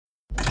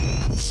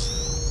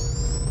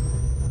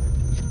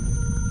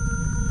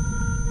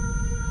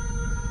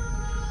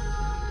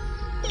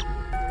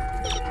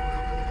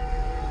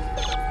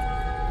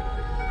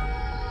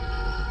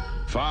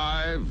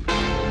5,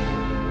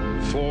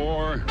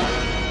 4,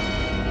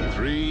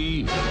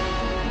 3,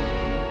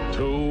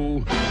 2,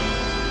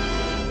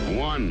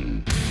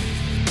 1.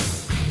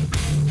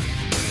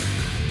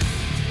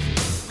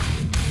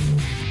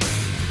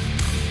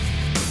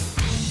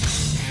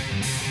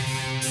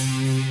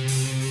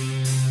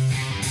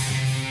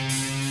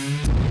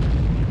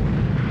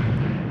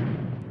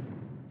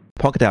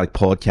 Punkadelic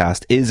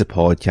Podcast is a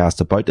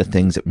podcast about the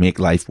things that make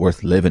life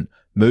worth living.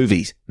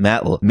 Movies,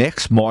 metal,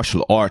 mixed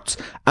martial arts.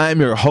 I'm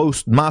your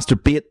host, Master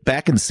Bait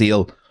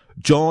Beckinsale,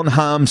 John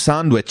Ham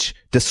Sandwich,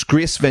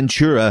 Disgrace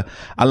Ventura,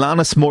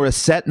 Alanis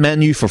Morissette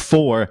Menu for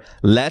 4.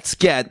 Let's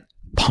get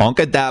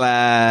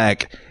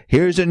Punkadelic.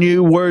 Here's a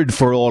new word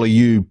for all of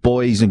you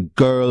boys and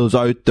girls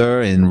out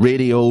there in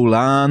radio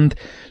land.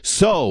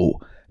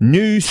 So,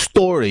 new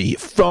story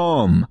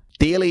from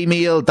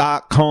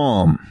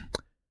dailymail.com.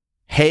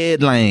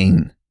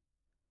 Headline: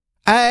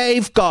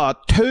 I've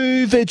got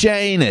 2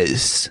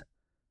 vaginas.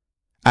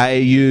 I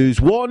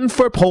use one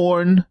for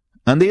porn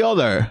and the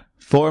other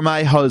for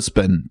my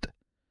husband.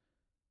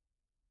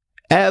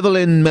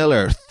 Evelyn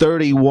Miller,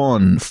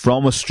 31,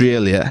 from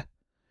Australia,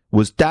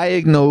 was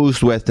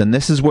diagnosed with, and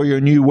this is where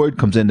your new word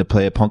comes into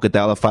play,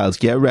 Punkadelic,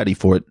 get ready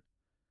for it,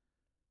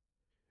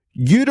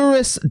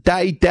 uterus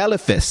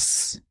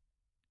didelphys.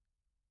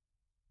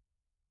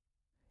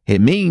 It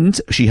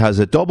means she has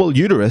a double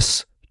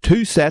uterus,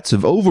 2 sets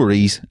of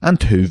ovaries and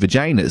 2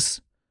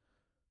 vaginas.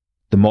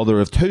 The mother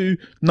of 2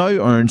 now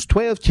earns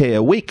 $12,000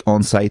 a week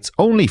on sites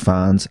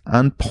OnlyFans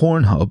and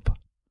Pornhub.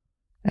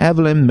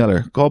 Evelyn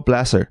Miller, God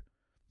bless her.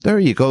 There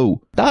you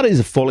go. That is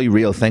a fully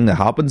real thing that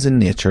happens in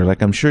nature.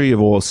 Like, I'm sure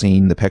you've all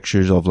seen the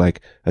pictures of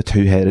like a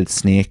 2-headed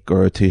snake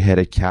or a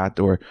 2-headed cat,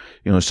 or,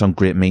 you know, some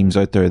great memes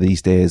out there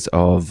these days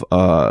of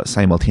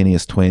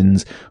simultaneous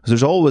twins.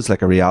 There's always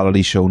like a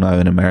reality show now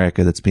in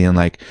America that's being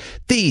like,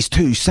 these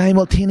 2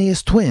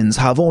 simultaneous twins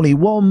have only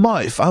one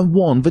mouth and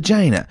one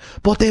vagina,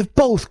 but they've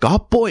both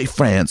got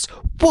boyfriends.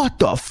 What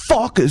the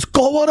fuck is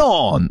going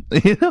on?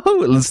 You know,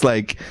 it's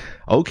like,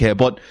 okay,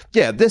 but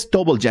yeah, this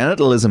double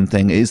genitalism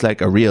thing is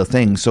like a real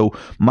thing. So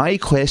my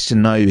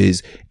question now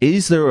is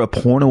there a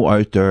porno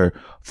out there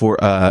for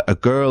a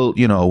girl,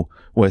 you know,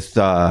 with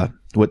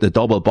the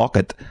double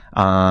bucket,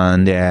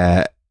 and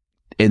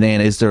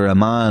then is there a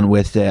man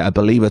with, I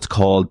believe it's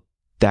called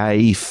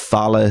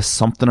diphallus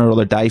something or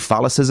other,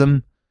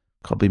 diphallicism?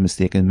 Could be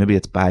mistaken. Maybe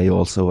it's bi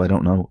also. I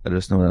don't know. I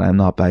just know that I'm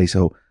not bi,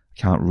 so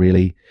I can't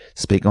really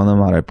speak on the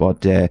matter.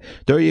 But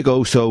there you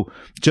go. So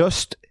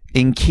just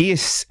in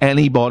case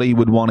anybody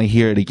would want to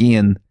hear it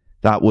again,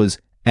 that was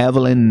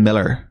Evelyn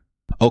Miller.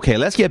 Okay,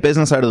 let's get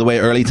business out of the way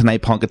early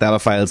tonight,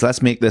 Punkadelic.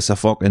 Let's make this a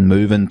fucking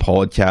moving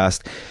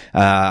podcast.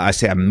 I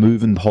say a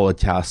moving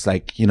podcast,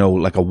 like, you know,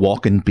 like a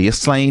walking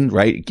bass line,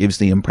 right? It gives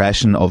the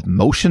impression of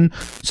motion.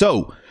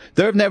 So,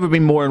 there have never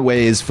been more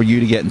ways for you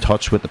to get in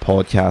touch with the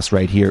podcast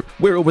right here.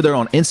 We're over there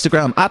on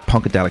Instagram at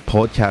Punkadelic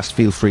Podcast.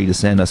 Feel free to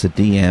send us a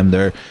DM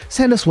there.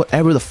 Send us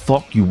whatever the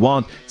fuck you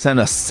want. Send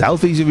us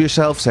selfies of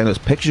yourself. Send us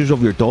pictures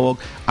of your dog.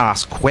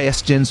 Ask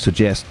questions.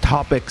 Suggest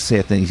topics.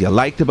 Say things you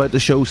liked about the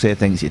show. Say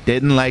things you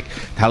didn't like.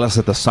 Tell us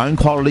that the sound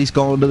quality's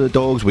gone to the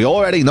dogs. We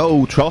already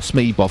know, trust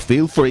me, but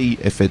feel free.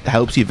 If it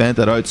helps you vent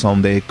it out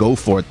someday, go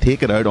for it.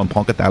 Take it out on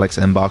Punkadelic's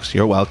inbox.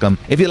 You're welcome.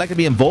 If you'd like to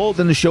be involved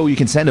in the show, you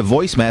can send a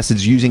voice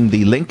message using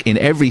the link in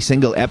every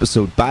single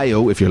episode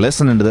bio. If you're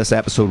listening to this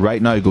episode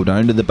right now, go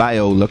down to the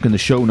bio, look in the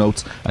show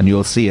notes, and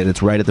you'll see it.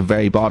 It's right at the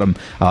very bottom.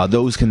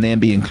 Those can then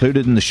be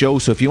included in the show.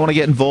 So if you want to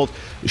get involved,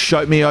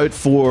 shout me out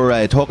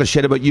for talking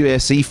shit about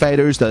UFC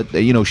fighters, that,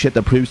 you know, shit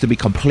that proves to be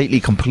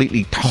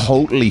completely,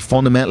 totally,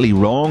 fundamentally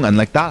wrong. And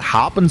like, that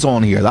happens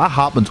on here. That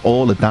happens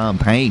all the damn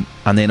time.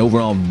 And then over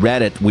on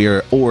Reddit,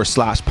 we're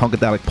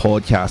r/Punkadelic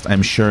Podcast.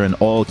 I'm sharing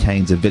all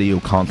kinds of video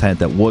content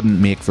that wouldn't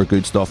make for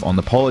good stuff on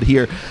the pod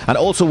here. And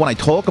also, when I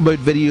talk about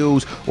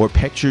videos or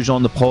pictures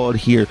on the pod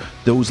here,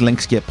 those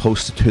links get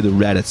posted to the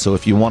Reddit. So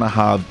if you want to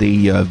have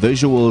the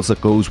visuals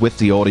that goes with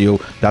the audio,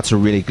 that's a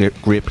really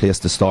great place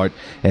to start.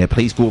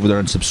 Please go over there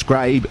and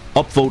subscribe,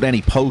 upvote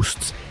any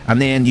posts, and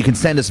then you can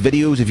send us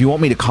videos if you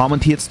want me to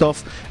commentate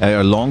stuff,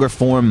 or longer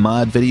form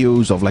mad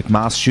videos of like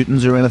mass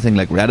shootings or anything.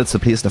 Like, Reddit's the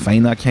place to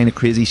find that kind of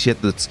crazy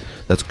shit that's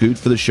good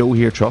for the show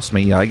here. Trust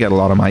me, I get a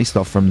lot of my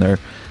stuff from there.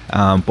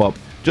 But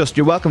just,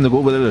 you're welcome to go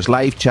over there. There's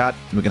live chat.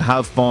 We can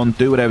have fun,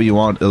 do whatever you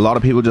want. A lot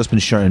of people just been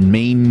sharing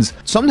memes.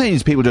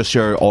 Sometimes people just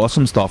share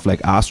awesome stuff like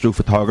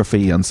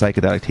astrophotography and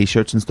psychedelic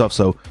t-shirts and stuff.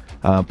 So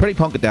pretty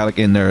Punkadelic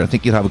in there. I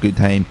think you'll have a good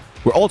time.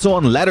 We're also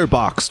on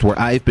Letterboxd, where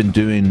I've been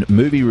doing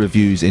movie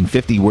reviews in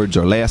 50 words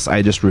or less.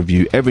 I just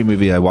review every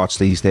movie I watch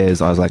these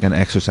days as like an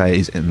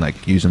exercise in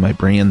like using my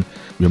brain.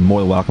 you're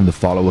more than welcome to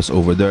follow us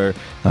over there.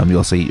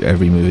 You'll see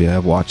every movie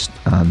I've watched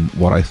and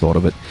what I thought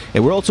of it.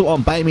 We're also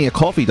on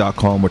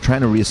buymeacoffee.com. We're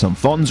trying to raise some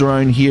funds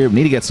around here. We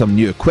need to get some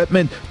new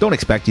equipment. Don't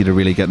expect you to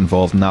really get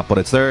involved in that, but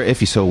it's there.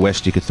 If you so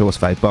wished, you could throw us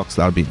 $5.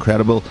 That would be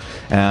incredible.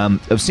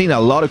 I've seen a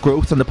lot of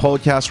growth in the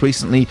podcast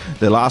recently.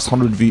 The last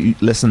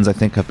 100 listens, I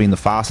think, have been the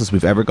fastest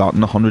we've ever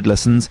gotten 100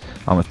 listens.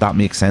 If that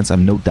makes sense.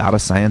 I'm no data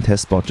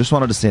scientist, but just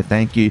wanted to say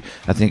thank you.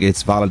 I think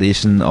it's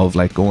validation of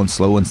like going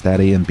slow and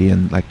steady and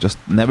being like just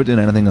never doing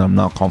anything that I'm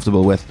not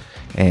comfortable with.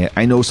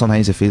 I know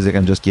sometimes it feels like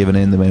I'm just giving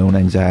in to my own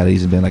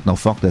anxieties and being like, no,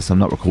 fuck this, I'm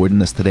not recording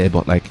this today,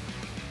 but like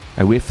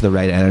I wait for the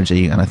right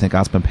energy, and I think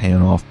that's been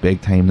paying off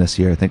big time this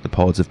year. I think the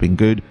pods have been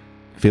good.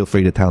 Feel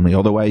free to tell me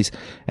otherwise.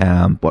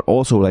 But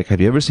also, like,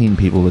 have you ever seen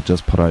people that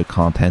just put out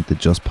content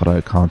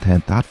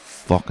that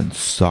fucking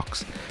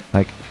sucks?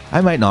 Like,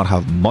 I might not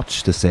have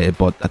much to say,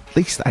 but at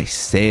least I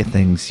say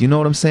things, you know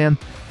what I'm saying?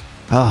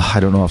 I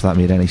don't know if that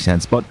made any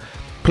sense, but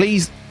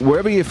please,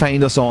 wherever you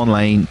find us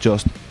online,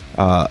 just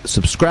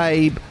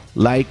subscribe,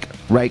 like,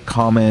 write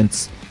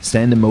comments,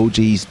 send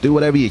emojis, do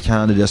whatever you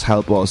can to just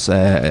help us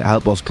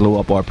glow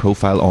up our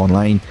profile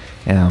online.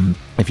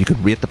 If you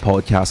could rate the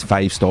podcast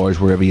 5 stars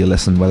wherever you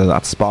listen, whether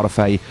that's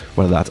Spotify,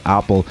 whether that's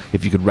Apple,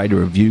 if you could write a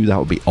review, that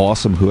would be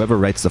awesome. Whoever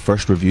writes the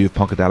first review of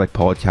Punkadelic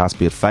Podcast,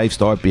 be it 5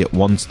 star, be it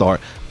 1 star,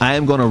 I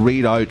am going to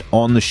read out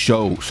on the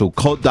show. So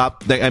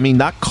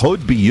that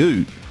could be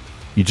you.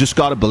 You just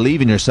got to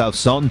believe in yourself,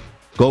 son.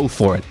 Go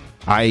for it.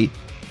 I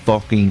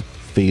fucking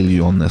feel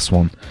you on this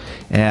one.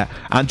 And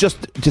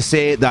just to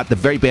say that the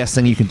very best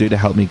thing you can do to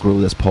help me grow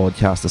this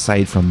podcast,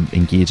 aside from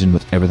engaging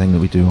with everything that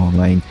we do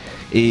online,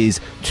 is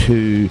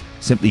to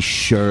simply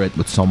share it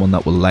with someone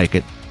that will like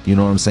it. You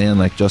know what I'm saying?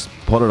 Like, just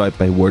put it out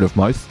by word of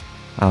mouth.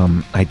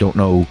 I don't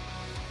know,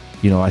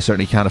 I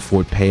certainly can't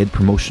afford paid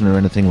promotion or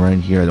anything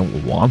around here. I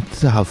don't want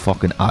to have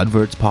fucking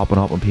adverts popping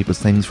up on people's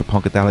things for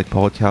Punkadelic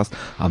Podcast.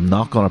 I'm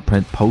not going to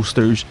print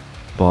posters,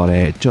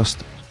 but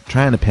just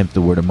trying to pimp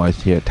the word of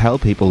mouth here. Tell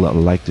people that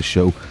like the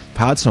show.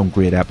 I've had some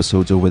great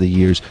episodes over the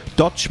years.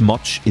 Dutch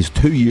Much is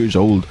 2 years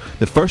old.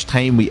 The first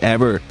time we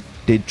ever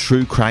did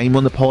true crime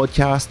on the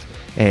podcast,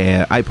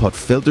 I put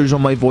filters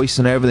on my voice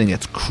and everything.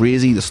 It's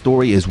crazy. The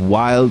story is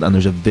wild, and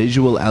there's a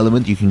visual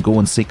element you can go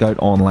and seek out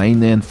online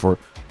then for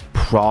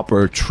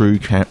proper true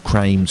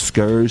crime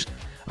scares.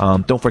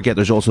 Don't forget,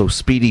 there's also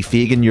Speedy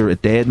Fagan, You're a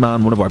Dead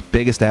Man, one of our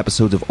biggest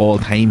episodes of all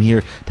time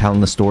here,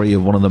 telling the story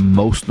of one of the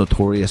most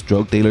notorious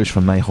drug dealers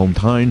from my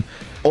hometown.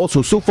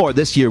 Also, so far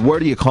this year, Where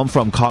Do You Come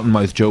From,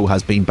 Cottonmouth Joe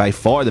has been by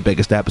far the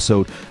biggest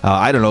episode.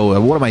 I don't know,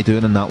 what am I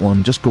doing in that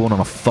one? Just going on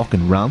a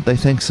fucking rant, I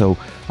think. So,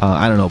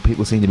 I don't know,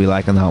 people seem to be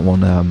liking that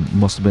one.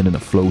 Must have been in a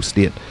flow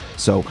state.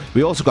 So,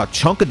 we also got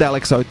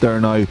Chunkadelics out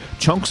there now.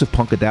 Chunks of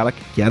Punkadelic,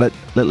 get it?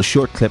 Little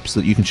short clips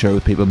that you can share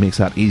with people, makes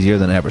that easier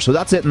than ever. So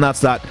that's it and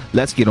that's that.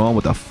 Let's get on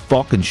with the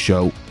fucking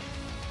show.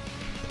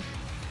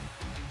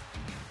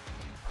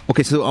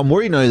 Okay, so I'm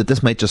worried now that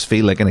this might just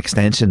feel like an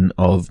extension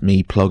of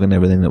me plugging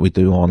everything that we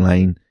do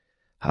online.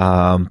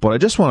 But I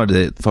just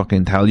wanted to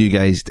fucking tell you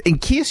guys, in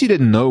case you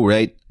didn't know,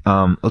 right?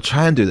 I'll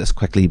try and do this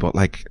quickly, but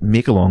like,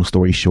 make a long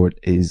story short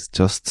is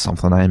just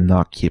something I'm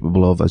not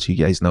capable of, as you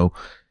guys know.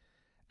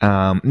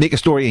 Make a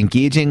story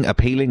engaging,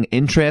 appealing,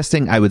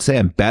 interesting. I would say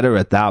I'm better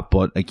at that,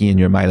 but again,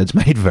 your mileage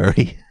might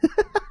vary.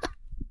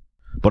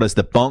 But as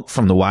the bunk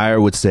from The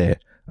Wire would say,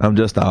 I'm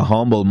just a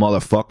humble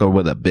motherfucker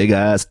with a big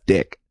ass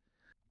dick.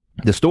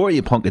 The story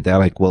of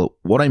Punkadelic, well,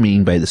 what I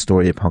mean by the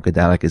story of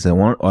Punkadelic is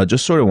I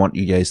just sort of want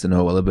you guys to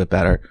know a little bit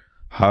better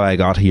how I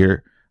got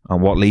here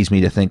and what leads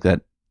me to think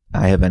that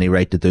I have any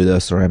right to do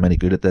this or I'm any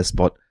good at this.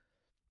 But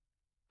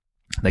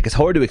like, it's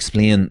hard to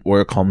explain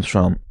where it comes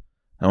from.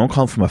 I don't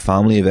come from a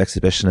family of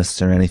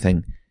exhibitionists or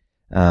anything.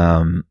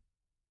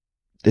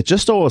 It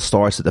just all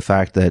starts at the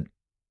fact that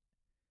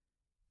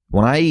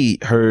when I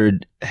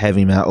heard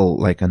heavy metal,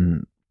 like,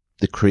 and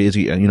the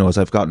crazy, as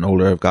I've gotten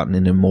older, I've gotten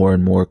into more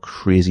and more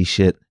crazy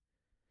shit.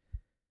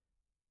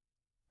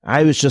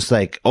 I was just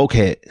like,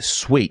 okay,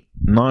 sweet.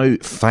 Now,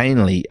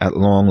 finally, at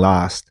long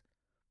last,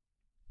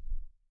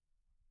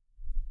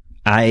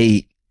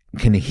 I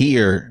can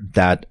hear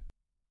that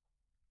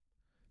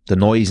the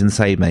noise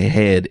inside my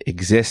head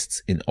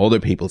exists in other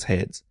people's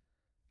heads.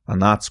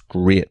 And that's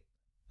great.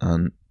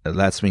 And it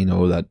lets me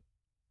know that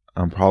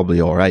I'm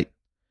probably alright.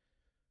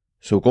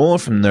 So going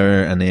from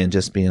there and then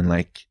just being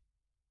like,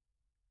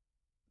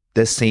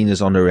 this scene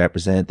is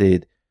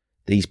underrepresented.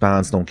 These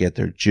bands don't get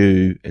their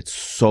due. It's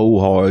so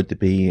hard to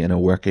be in a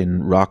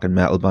working rock and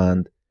metal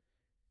band.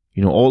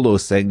 All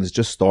those things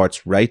just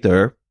starts right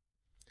there.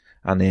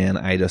 And then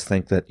I just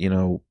think that,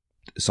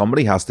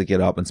 somebody has to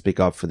get up and speak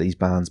up for these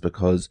bands,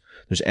 because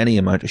there's any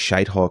amount of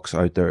shitehawks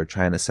out there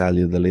trying to sell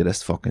you the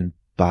latest fucking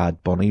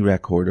Bad Bunny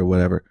record or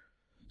whatever.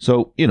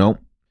 So,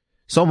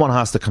 someone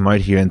has to come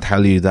out here and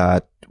tell you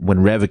that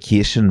when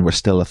Revocation were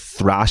still a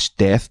thrash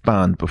death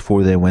band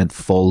before they went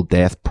full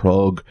death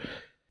prog,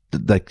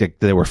 like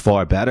they were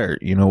far better.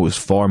 You know, it was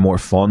far more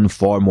fun,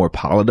 far more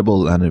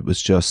palatable, and it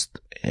was just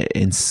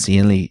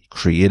insanely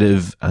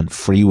creative and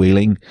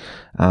freewheeling,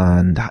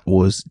 and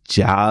was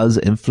jazz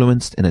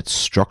influenced in its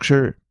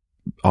structure.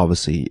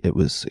 Obviously, it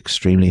was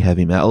extremely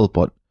heavy metal,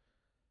 but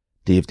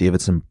Dave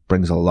Davidson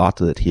brings a lot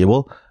to the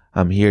table.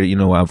 I'm here, you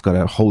know, I've got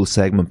a whole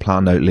segment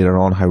planned out later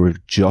on how we're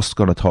just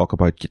going to talk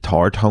about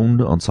guitar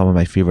tone on some of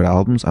my favourite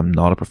albums. I'm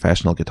not a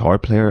professional guitar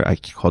player. I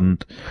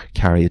couldn't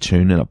carry a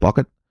tune in a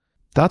bucket.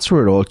 That's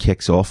where it all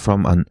kicks off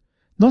from. And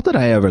not that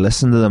I ever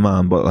listened to the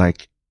man, but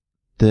like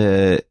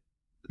the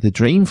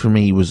dream for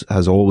me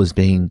has always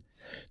been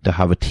to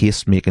have a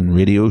taste-making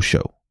radio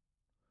show.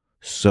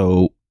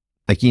 So,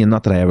 again,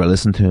 not that I ever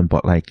listened to him,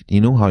 but like,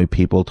 you know how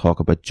people talk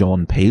about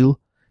John Peel?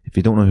 If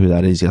you don't know who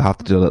that is, you'll have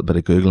to do a little bit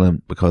of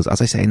Googling, because,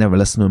 as I say, I never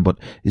listened to him, but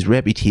his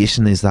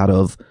reputation is that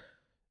of,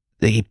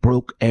 he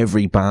broke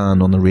every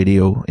band on the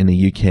radio in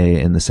the UK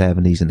in the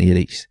 70s and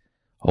 80s.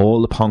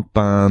 All the punk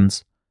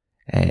bands,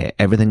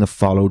 everything that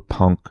followed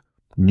punk,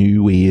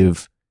 new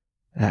wave,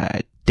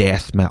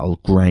 death metal,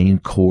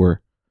 grindcore.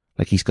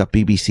 Like, he's got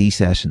BBC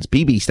sessions.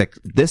 BB's like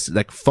this,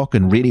 like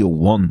fucking Radio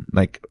 1,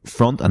 like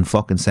front and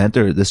fucking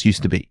centre, this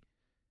used to be.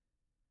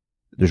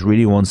 There's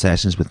Radio 1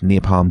 sessions with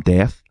Napalm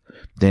Death.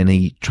 Then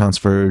he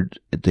transferred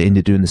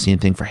into doing the same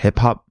thing for hip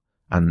hop,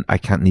 and I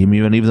can't name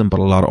you any of them, but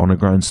a lot of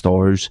underground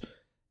stars,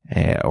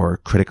 or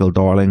critical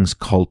darlings,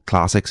 cult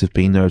classics have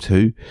been there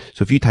too.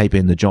 So if you type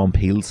in the John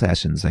Peel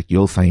sessions, like,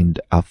 you'll find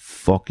a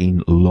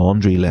fucking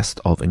laundry list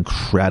of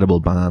incredible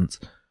bands.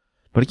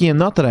 But again,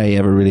 not that I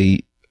ever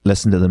really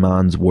listened to the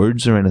man's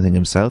words or anything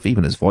himself,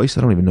 even his voice.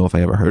 I don't even know if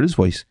I ever heard his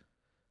voice.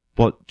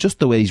 But just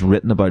the way he's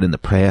written about in the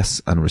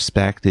press and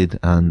respected,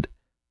 and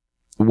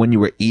when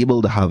you were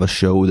able to have a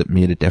show that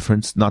made a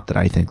difference, not that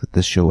I think that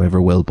this show ever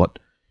will, but,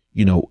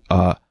 you know,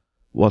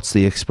 what's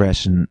the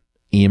expression?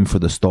 Aim for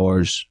the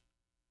stars,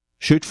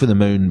 shoot for the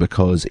moon,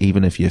 because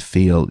even if you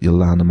fail, you'll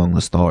land among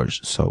the stars.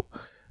 So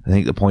I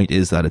think the point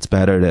is that it's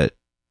better to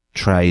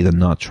try than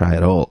not try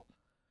at all.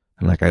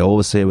 And like I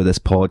always say with this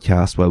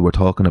podcast, while we're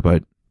talking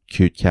about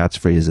cute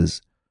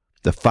catchphrases,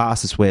 the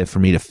fastest way for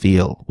me to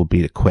fail would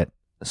be to quit.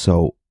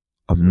 So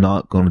I'm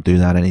not going to do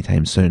that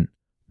anytime soon.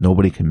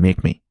 Nobody can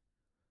make me.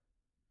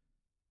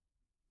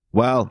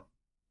 Well,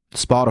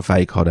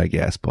 Spotify could, I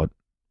guess, but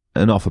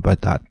enough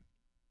about that.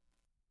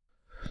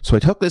 So I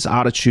took this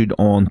attitude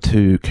on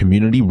to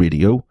community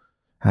radio.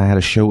 I had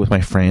a show with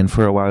my friend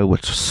for a while,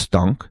 which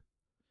stunk.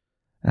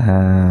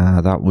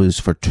 That was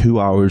for 2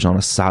 hours on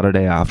a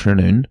Saturday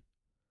afternoon.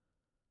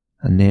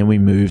 And then we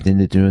moved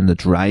into doing the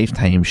drive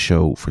time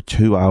show for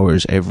 2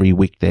 hours every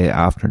weekday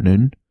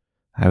afternoon.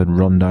 I would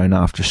run down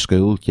after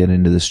school, get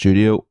into the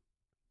studio,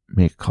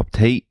 make a cup of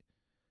tea,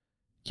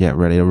 get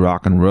ready to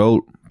rock and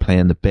roll,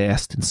 playing the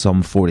best in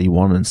Sum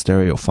 41 and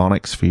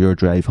Stereophonics for your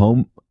drive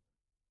home.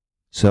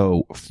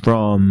 So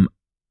from,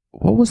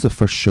 what was the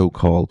first show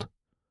called?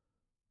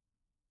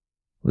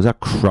 Was that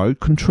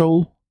Crowd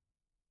Control?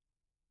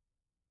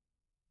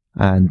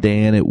 And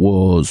then it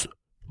was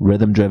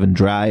Rhythm Driven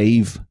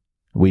Drive.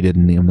 We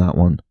didn't name that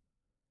one.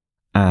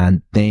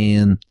 And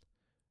then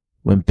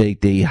when Big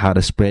D had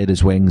to spread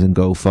his wings and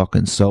go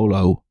fucking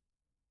solo,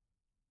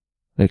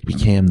 it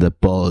became The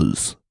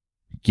Buzz.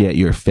 Get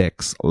Your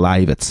Fix,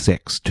 live at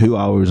 6, 2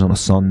 hours on a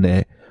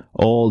Sunday,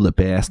 all the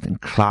best in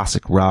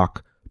classic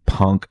rock,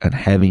 punk and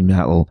heavy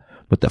metal,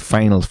 with the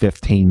final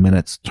 15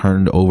 minutes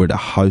turned over to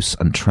house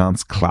and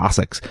trance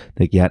classics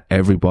that get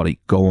everybody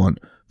going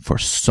for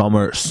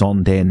summer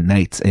Sunday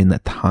nights in the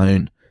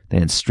town,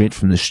 then straight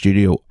from the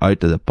studio out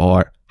to the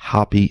bar.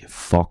 Happy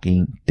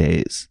fucking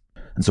days.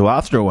 And so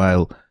after a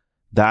while,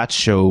 that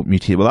show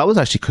mutated. Well, that was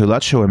actually cool.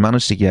 That show, I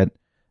managed to get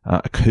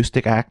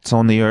acoustic acts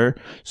on the air,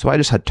 so I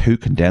just had 2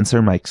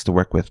 condenser mics to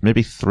work with,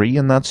 maybe 3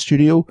 in that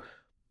studio,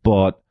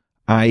 but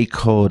I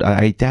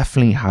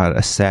definitely had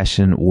a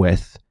session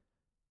with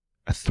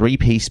a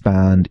 3-piece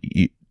band,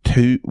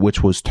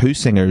 which was 2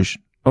 singers,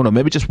 oh no,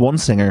 maybe just 1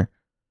 singer,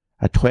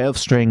 a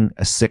 12-string,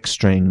 a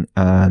 6-string,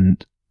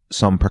 and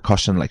some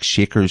percussion like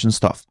shakers and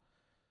stuff.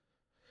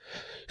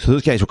 So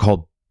those guys were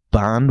called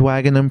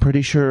Bandwagon, I'm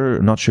pretty sure.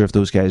 I'm not sure if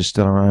those guys are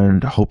still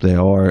around. I hope they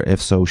are.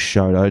 If so,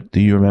 shout out.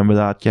 Do you remember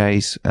that,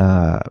 guys?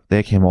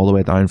 They came all the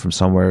way down from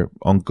somewhere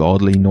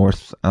ungodly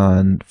north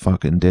and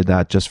fucking did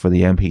that just for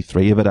the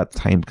MP3 of it at the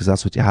time, because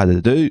that's what you had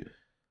to do.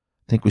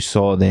 I think we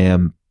saw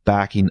them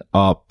backing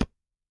up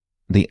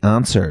The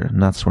Answer, and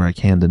that's where I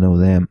came to know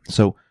them.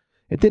 So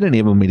it did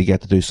enable me to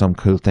get to do some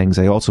cool things.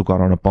 I also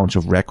got on a bunch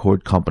of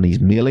record companies'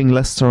 mailing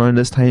lists around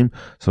this time,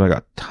 so I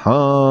got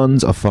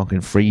tons of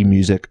fucking free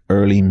music,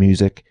 early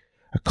music,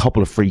 a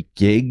couple of free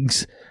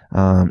gigs,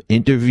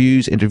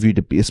 interviewed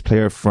the bass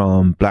player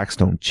from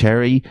Blackstone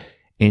Cherry,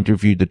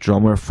 interviewed the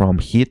drummer from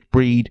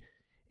Hatebreed,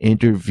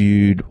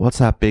 interviewed, what's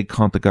that big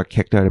cunt that got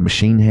kicked out of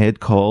Machine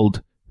Head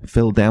called?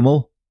 Phil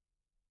Demmel.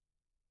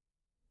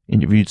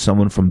 Interviewed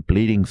someone from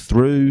Bleeding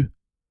Through.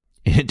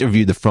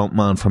 Interviewed the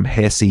frontman from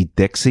Hesse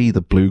Dixie,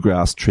 the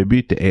bluegrass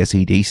tribute to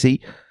AC/DC.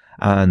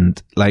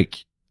 And,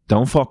 like,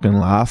 don't fucking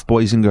laugh,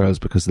 boys and girls,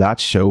 because that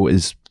show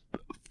is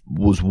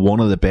was one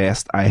of the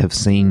best I have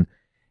seen.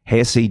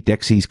 Hesse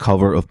Dixie's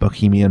cover of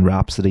Bohemian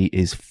Rhapsody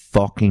is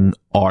fucking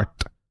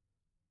art.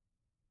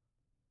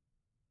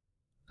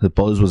 The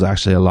Buzz was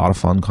actually a lot of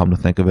fun, come to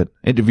think of it.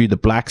 Interviewed the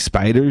Black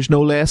Spiders,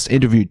 no less.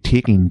 Interviewed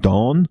Taking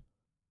Dawn.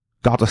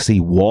 Got to see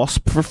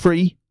Wasp for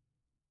free.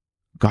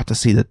 Got to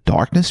see The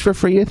Darkness for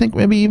free, I think,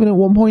 maybe even at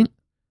one point.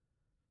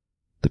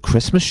 The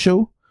Christmas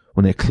show,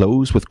 when they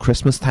closed with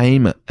Christmas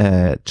time,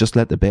 Just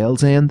Let the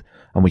Bells End,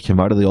 and we came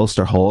out of the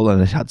Ulster Hall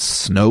and it had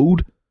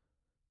snowed.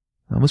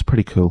 That was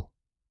pretty cool.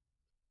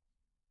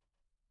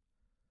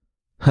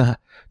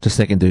 Just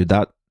thinking, dude,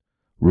 that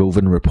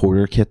roving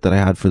reporter kit that I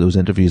had for those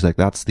interviews, like,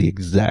 that's the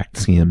exact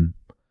same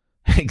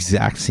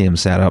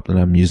setup that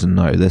I'm using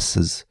now.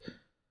 This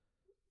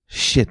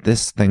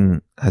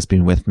thing has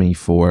been with me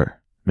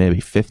for maybe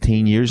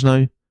 15 years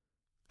now.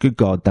 Good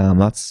goddamn,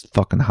 that's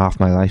fucking half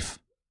my life.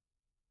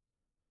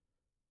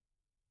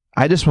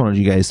 I just wanted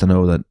you guys to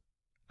know that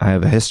I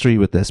have a history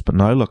with this, but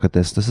now look at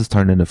this. This has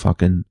turned into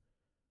fucking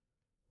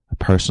a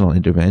personal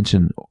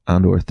intervention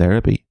and or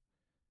therapy.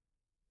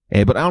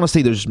 But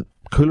honestly, there's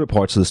cooler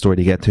parts of the story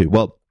to get to.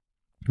 Well,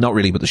 not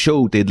really, but the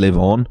show did live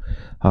on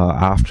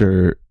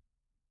after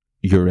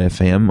your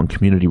FM on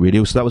community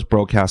radio. So that was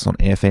broadcast on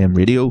FM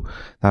radio.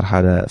 That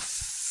had a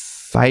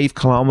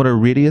 5-kilometer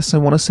radius, I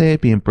want to say,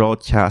 being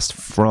broadcast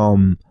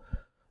from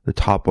the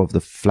top of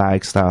the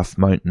Flagstaff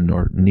Mountain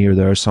or near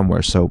there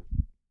somewhere. So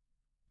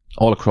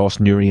all across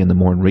Newry and the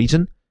Mourne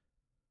region.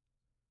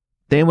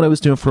 Then what I was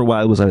doing for a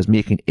while was I was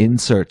making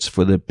inserts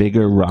for the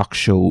bigger rock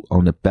show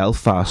on the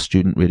Belfast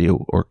student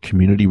radio or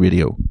community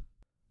radio.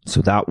 So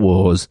that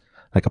was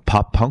like a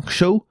pop punk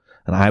show,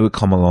 and I would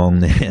come along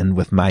then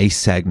with my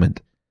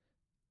segment,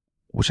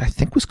 which I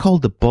think was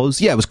called The Buzz.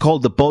 Yeah, it was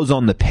called The Buzz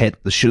on the Pit.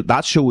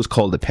 That show was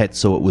called The Pit,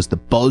 so it was The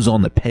Buzz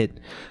on the Pit,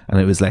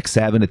 and it was like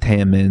 7 to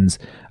 10 minutes.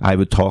 I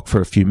would talk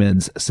for a few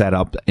minutes, set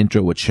up the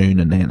intro with tune,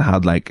 and then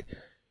had like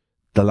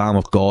the Lamb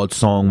of God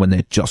song when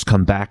they just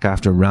come back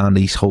after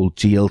Randy's whole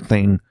jail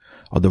thing,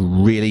 or the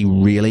really,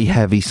 really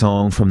heavy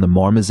song from the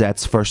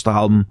Marmoset's first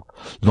album,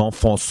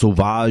 L'Enfant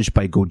Sauvage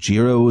by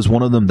Gojira was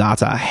one of them.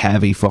 That's a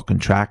heavy fucking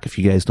track if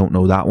you guys don't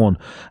know that one.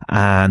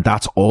 And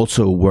that's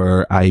also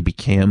where I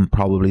became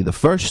probably the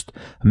first,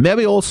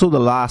 maybe also the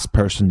last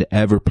person to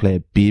ever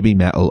play baby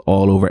metal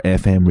all over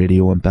FM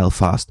radio in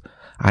Belfast.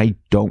 I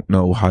don't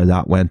know how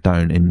that went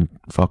down in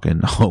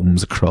fucking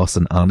homes across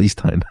in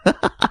Andystown.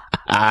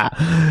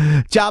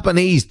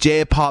 Japanese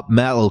J-pop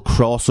metal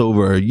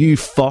crossover. You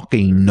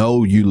fucking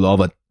know you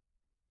love it.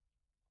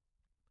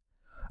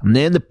 And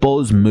then the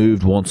Buzz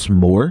moved once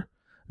more.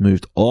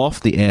 Moved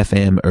off the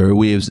FM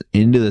airwaves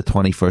into the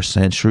 21st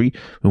century.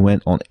 We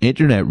went on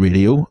internet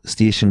radio, a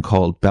station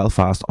called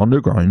Belfast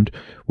Underground,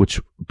 which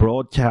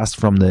broadcast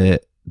from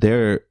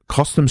their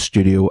custom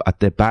studio at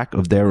the back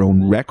of their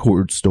own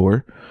record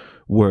store,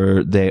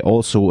 where they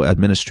also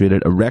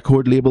administrated a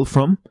record label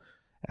from,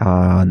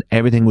 and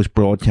everything was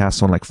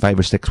broadcast on like 5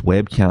 or 6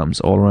 webcams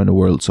all around the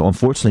world. So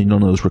unfortunately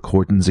none of those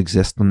recordings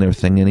exist on their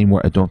thing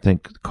anymore. I don't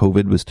think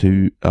COVID was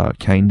too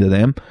kind to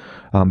them.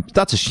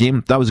 That's a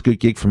shame. That was a good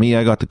gig for me.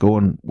 I got to go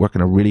and work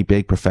in a really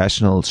big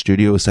professional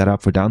studio set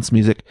up for dance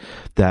music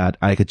that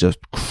I could just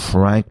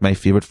crank my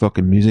favorite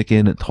fucking music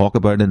in and talk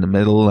about it in the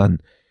middle,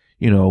 and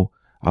you know,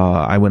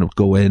 I would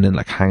go in and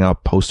like hang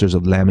up posters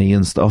of Lemmy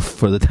and stuff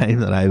for the time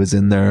that I was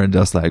in there and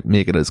just like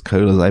make it as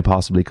cool as I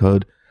possibly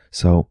could.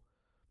 So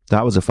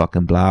that was a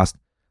fucking blast.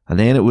 And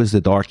then it was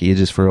the dark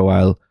ages for a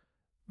while.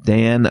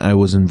 Then I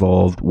was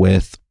involved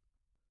with,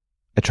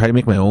 I tried to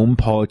make my own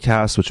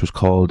podcast, which was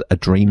called A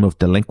Dream of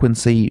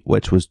Delinquency,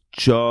 which was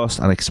just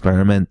an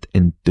experiment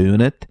in doing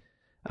it.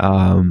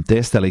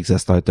 They still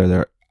exist out there.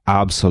 They're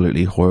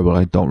absolutely horrible.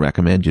 I don't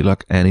recommend you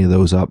look any of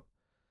those up.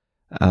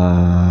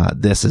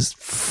 This is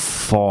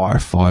far,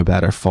 far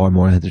better, far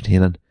more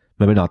entertaining.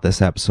 Maybe not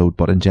this episode,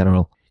 but in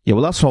general. Yeah,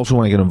 well, that's also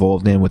when I get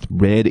involved in with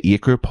Red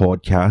Acre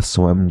Podcast.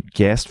 So I'm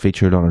guest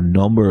featured on a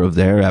number of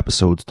their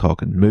episodes,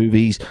 talking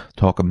movies,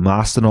 talking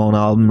Mastodon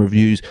album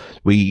reviews.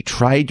 We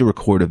tried to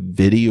record a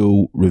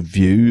video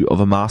review of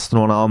a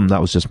Mastodon album.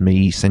 That was just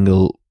me,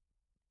 single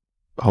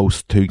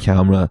host, 2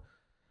 camera.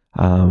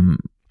 I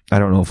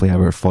don't know if we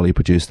ever fully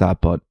produced that,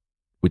 but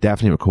we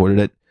definitely recorded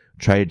it.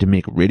 Tried to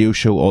make a radio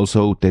show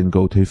also, didn't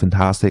go too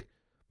fantastic.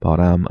 But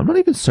I'm not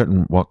even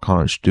certain what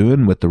Connor's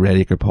doing with the Red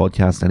Acre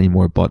Podcast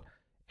anymore, but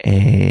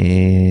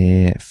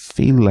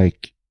feel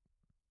like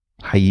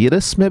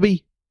hiatus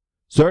maybe.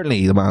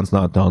 Certainly the man's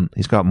not done.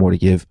 He's got more to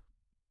give.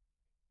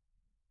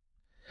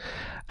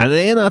 And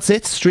then that's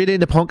it, straight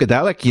into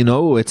Punkadelic. You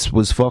know, it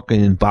was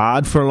fucking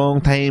bad for a long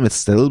time. It's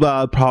still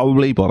bad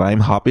probably, but I'm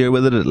happier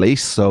with it at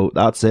least. So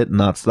that's it, and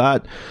that's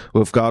that.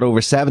 We've got over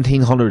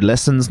 1,700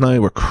 listens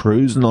now. We're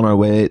cruising on our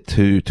way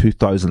to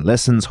 2,000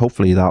 listens.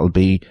 Hopefully that'll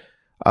be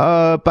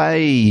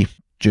by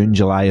June,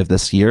 July of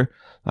this year.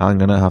 I'm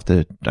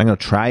gonna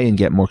try and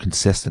get more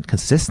consistent.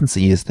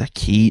 Consistency is the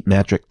key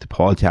metric to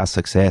podcast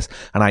success,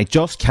 and I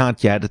just can't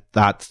get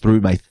that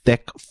through my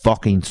thick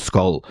fucking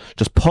skull.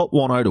 Just put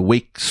one out a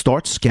week,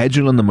 start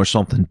scheduling them or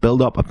something,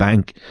 build up a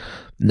bank.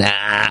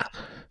 Nah,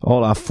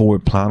 all that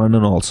forward planning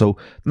and all. So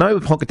now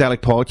with Punkadelic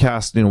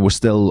Podcast, we're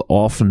still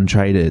often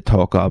trying to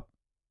talk up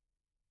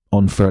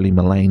unfairly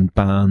maligned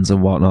bands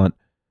and whatnot.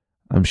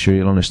 I'm sure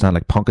you'll understand,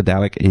 like,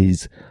 Punkadelic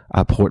is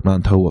a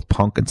portmanteau of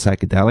punk and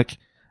psychedelic,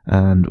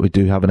 and we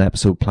do have an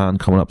episode planned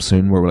coming up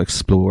soon where we'll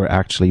explore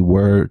actually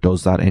where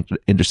does that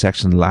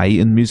intersection lie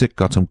in music.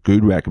 Got some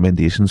good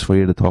recommendations for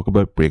you to talk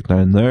about, break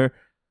down there.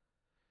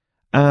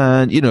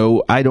 And,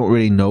 I don't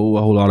really know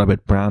a whole lot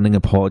about branding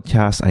a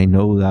podcast. I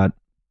know that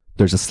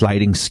there's a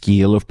sliding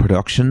scale of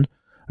production,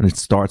 and it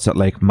starts at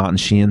like Matt and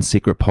Shane's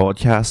secret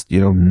podcast,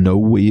 no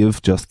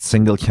wave, just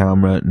single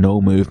camera,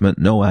 no movement,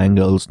 no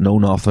angles, no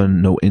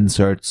nothing, no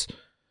inserts.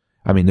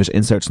 I mean, there's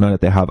inserts now that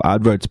they have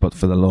adverts, but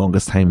for the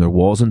longest time there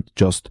wasn't.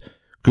 Just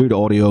good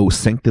audio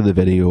synced to the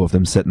video of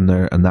them sitting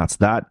there, and that's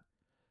that.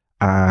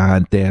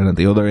 And then at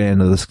the other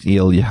end of the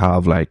scale, you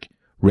have like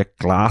Rick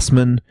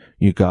Glassman.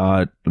 You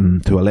got,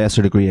 to a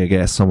lesser degree, I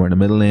guess, somewhere in the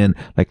middle end,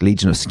 like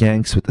Legion of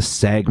Skanks with the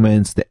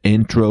segments, the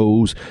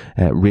intros,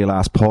 Real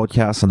Ass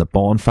Podcasts and the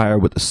Bonfire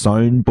with the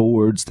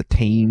soundboards, the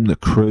team, the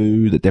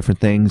crew, the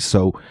different things.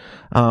 So,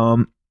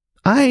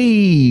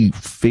 I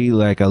feel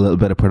like a little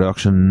bit of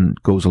production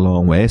goes a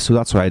long way. So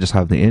that's why I just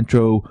have the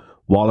intro,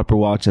 Walloper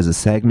Watch as a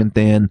segment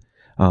then.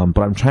 But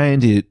I'm trying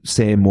to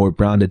say more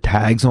branded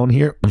tags on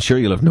here. I'm sure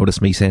you'll have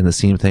noticed me saying the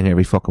same thing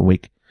every fucking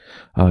week.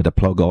 To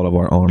plug all of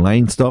our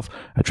online stuff.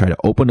 I try to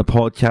open the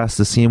podcast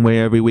the same way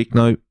every week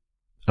now.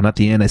 And at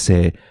the end I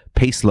say,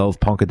 peace,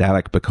 love,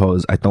 Punkadelic,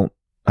 because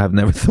I've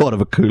never thought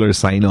of a cooler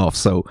sign off,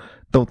 so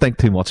don't think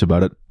too much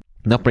about it.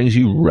 And that brings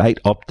you right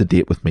up to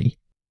date with me.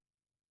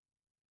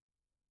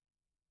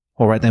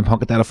 Alright then,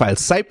 Punkadelic.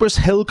 Cypress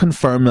Hill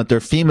confirmed that their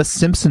famous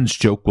Simpsons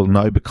joke will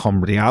now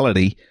become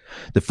reality.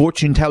 The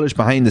fortune tellers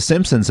behind The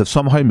Simpsons have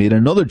somehow made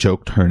another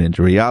joke turn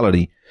into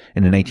reality.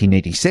 In a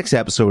 1986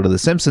 episode of The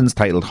Simpsons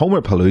titled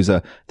Homer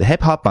Palooza, the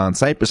hip-hop band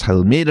Cypress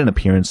Hill made an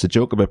appearance to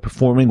joke about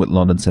performing with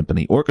London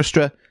Symphony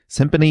Orchestra.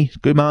 Symphony?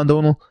 Good man,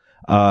 Donald.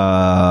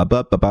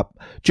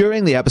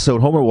 During the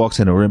episode, Homer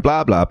walks in a room,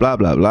 blah, blah, blah,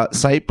 blah, blah.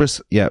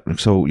 Cypress, yeah,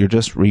 so you're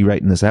just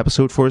rewriting this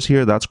episode for us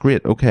here? That's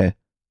great, okay.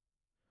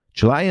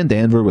 July in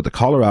Denver with the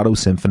Colorado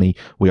Symphony,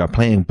 we are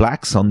playing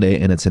Black Sunday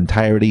in its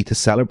entirety to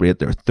celebrate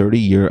their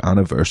 30-year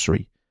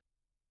anniversary.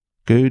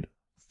 Good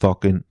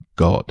fucking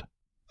God.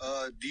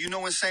 Do you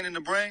know Insane in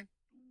the Brain?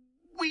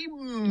 We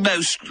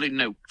mostly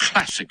know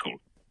classical,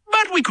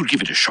 but we could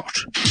give it a shot.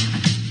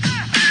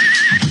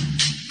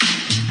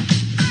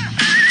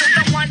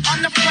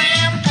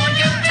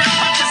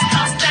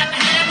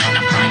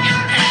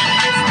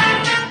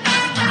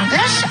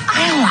 This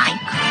I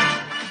like.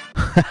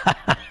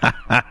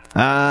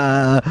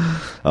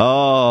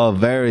 Oh,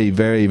 very,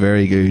 very,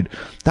 very good.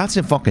 That's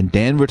in fucking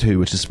Denver too,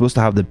 which is supposed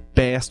to have the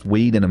best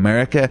weed in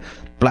America.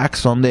 Black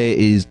Sunday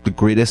is the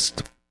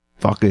greatest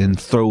fucking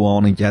throw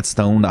on and get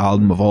stoned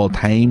album of all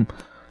time.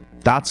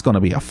 That's gonna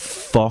be a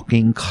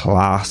fucking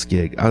class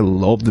gig. I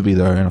love to be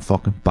there in a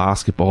fucking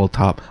basketball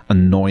top,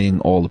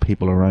 annoying all the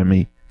people around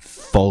me.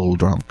 Full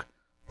drunk.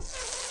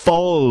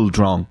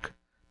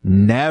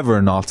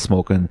 Never not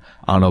smoking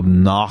an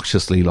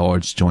obnoxiously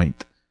large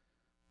joint.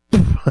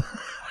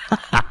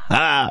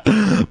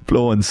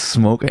 Blowing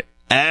smoke at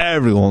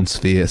everyone's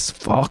face.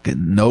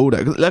 Fucking no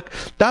doubt. Look,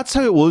 that's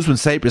how it was when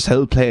Cypress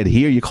Hill played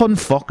here. You couldn't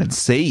fucking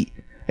see.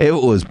 It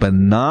was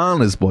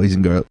bananas, boys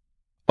and girls.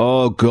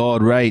 Oh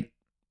God, right.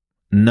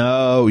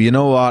 No, you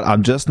know what?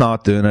 I'm just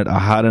not doing it. I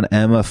had an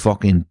Emma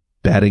fucking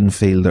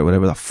Bedingfield or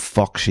whatever the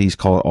fuck she's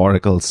called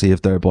article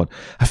saved there, but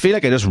I feel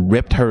like I just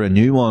ripped her a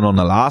new one on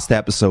the last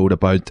episode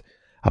about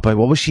what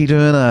was she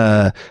doing?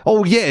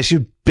 Oh yeah, she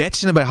was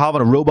bitching about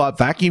having a robot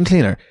vacuum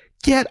cleaner.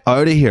 Get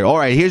out of here.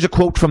 Alright, here's a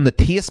quote from the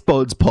Taste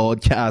Buds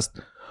podcast.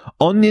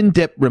 Onion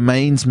dip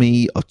reminds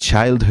me of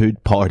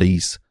childhood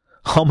parties.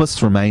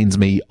 Hummus reminds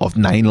me of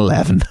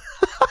 9/11.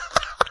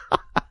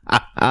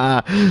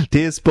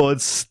 Taste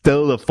Buds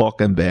still the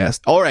fucking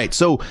best. Alright,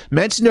 so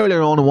mentioned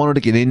earlier on I wanted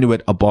to get into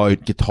it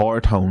about guitar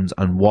tones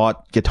and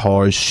what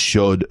guitars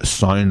should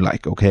sound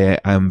like, okay?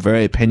 I'm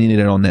very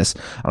opinionated on this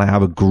and I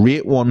have a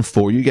great one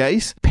for you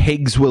guys.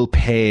 Pigs Will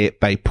Pay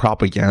by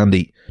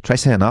Propaganda. Try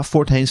saying that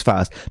 4 times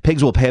fast.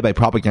 Pigs will pay by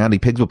propaganda.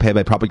 Pigs will pay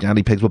by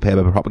propaganda. Pigs will pay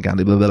by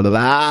propaganda. Blah, blah, blah,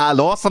 blah.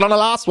 Lost it on the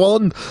last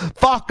one.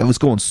 Fuck, I was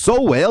going so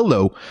well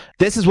though.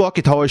 This is what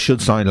guitars should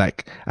sound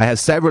like. I have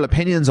several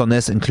opinions on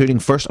this, including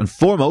first and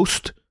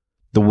foremost,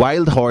 the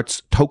Wild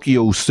Hearts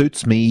Tokyo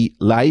Suits Me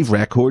live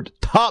record.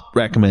 Top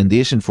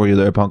recommendation for you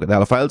there,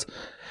 Punkadelic.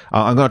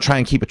 I'm going to try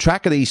and keep a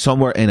track of these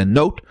somewhere in a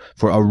note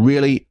for a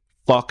really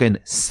fucking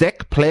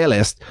sick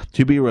playlist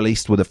to be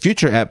released with a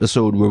future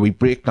episode where we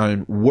break down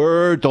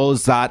where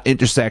does that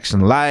intersection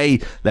lie.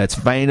 Let's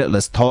find it,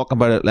 let's talk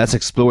about it, let's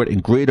explore it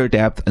in greater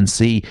depth and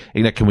see,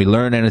 can we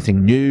learn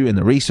anything new in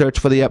the research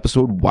for the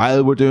episode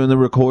while we're doing the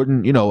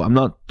recording. I'm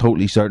not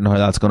totally certain how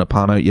that's going to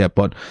pan out yet,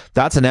 but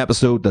that's an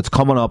episode that's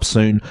coming up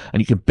soon,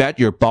 and you can bet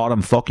your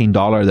bottom fucking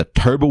dollar that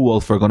Turbo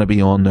Wolf are going to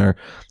be on there.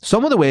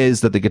 Some of the ways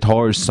that the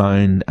guitars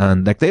sound,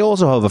 and they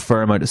also have a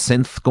fair amount of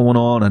synth going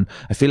on, and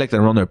I feel like they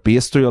run their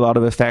bass through a lot lot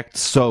of effects,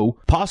 so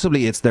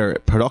possibly it's their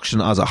production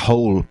as a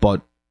whole,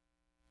 but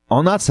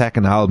on that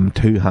second album,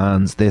 Two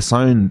Hands, they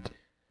sound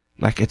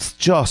like it's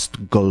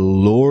just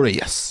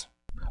glorious.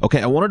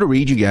 Okay, I wanted to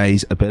read you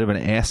guys a bit of an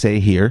essay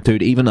here.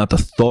 Dude, even at the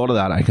thought of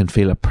that, I can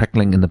feel it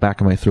prickling in the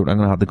back of my throat. I'm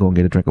going to have to go and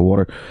get a drink of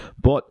water.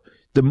 But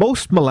the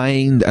most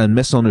maligned and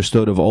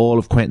misunderstood of all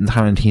of Quentin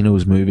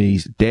Tarantino's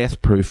movies,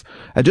 Death Proof.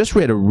 I just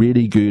read a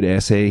really good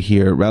essay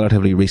here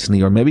relatively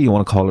recently, or maybe you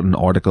want to call it an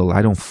article.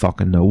 I don't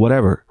fucking know.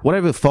 Whatever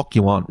the fuck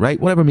you want, right?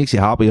 Whatever makes you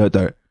happy out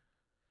there.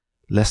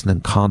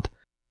 Listening cunt.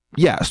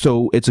 Yeah,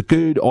 so it's a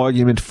good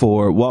argument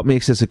for what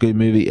makes this a good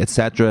movie,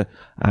 etc.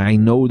 I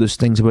know there's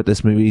things about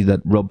this movie that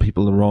rub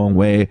people the wrong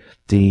way.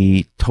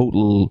 The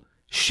total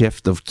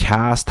shift of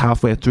cast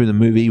halfway through the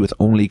movie with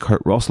only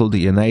Kurt Russell to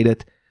unite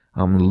it.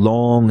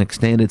 Long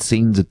extended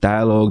scenes of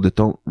dialogue that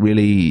don't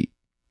really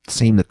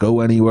seem to go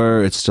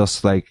anywhere. It's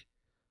just like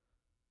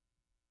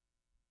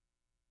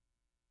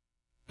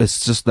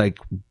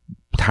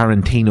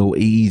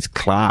Tarantino-ease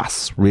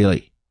class,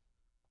 really.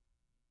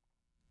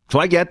 So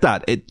I get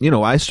that.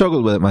 I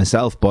struggled with it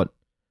myself, but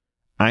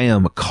I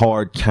am a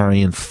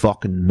card-carrying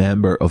fucking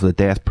member of the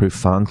Death Proof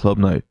fan club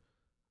now.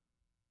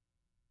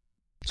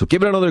 So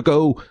give it another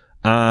go.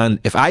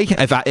 And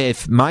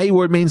if my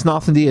word means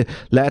nothing to you,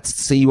 let's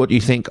see what you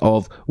think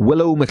of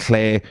Willow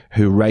McClay,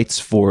 who writes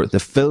for The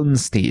Film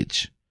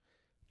Stage.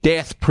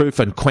 Death Proof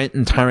and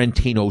Quentin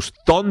Tarantino's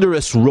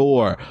thunderous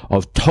roar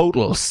of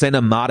total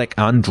cinematic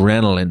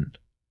adrenaline.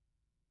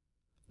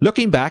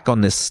 Looking back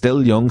on this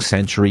still young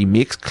century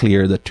makes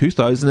clear that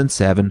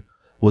 2007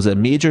 was a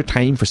major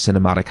time for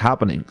cinematic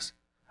happenings,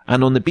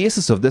 and on the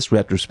basis of this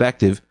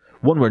retrospective,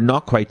 one we're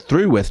not quite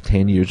through with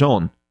 10 years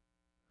on.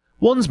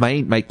 One's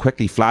mind might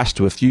quickly flash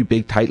to a few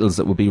big titles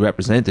that will be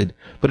represented,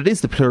 but it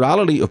is the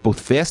plurality of both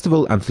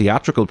festival and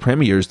theatrical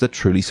premieres that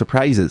truly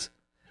surprises.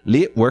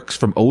 Late works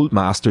from old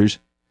masters,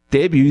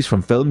 debuts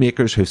from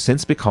filmmakers who've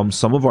since become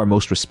some of our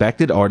most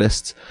respected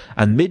artists,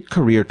 and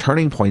mid-career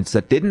turning points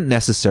that didn't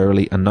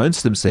necessarily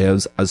announce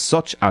themselves as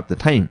such at the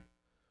time.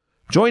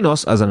 Join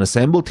us as an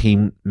assembled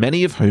team,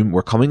 many of whom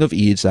were coming of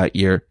age that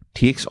year,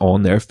 takes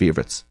on their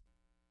favourites.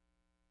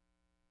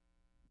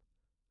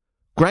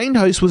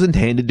 Grindhouse was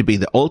intended to be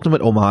the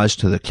ultimate homage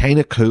to the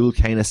kinda cool,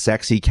 kinda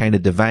sexy, kinda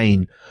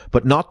divine,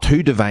 but not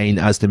too divine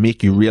as to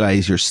make you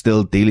realise you're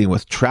still dealing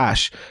with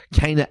trash,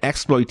 kinda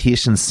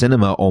exploitation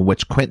cinema on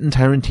which Quentin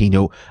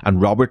Tarantino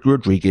and Robert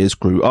Rodriguez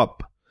grew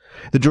up.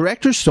 The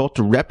directors sought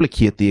to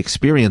replicate the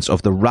experience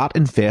of the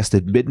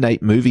rat-infested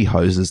midnight movie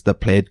houses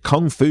that played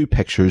kung fu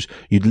pictures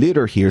you'd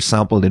later hear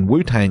sampled in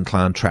Wu-Tang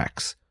Clan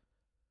tracks.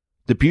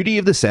 The beauty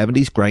of the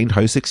 70s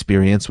Grindhouse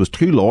experience was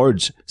too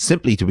large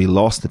simply to be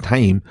lost to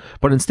time,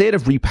 but instead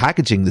of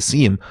repackaging the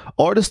same,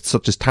 artists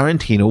such as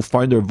Tarantino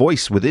found their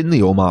voice within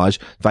the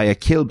homage via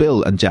Kill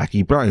Bill and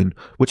Jackie Brown,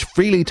 which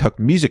freely took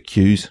music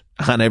cues,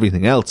 and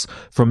everything else,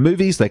 from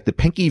movies like the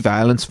pinky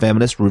violence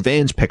feminist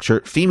revenge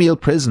picture Female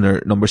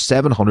Prisoner No.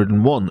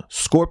 701,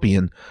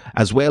 Scorpion,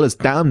 as well as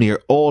damn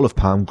near all of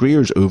Pam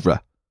Grier's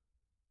oeuvre.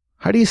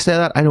 How do you say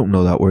that? I don't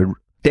know that word.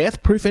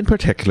 Death Proof in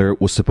particular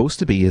was supposed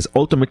to be his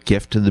ultimate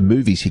gift to the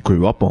movies he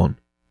grew up on.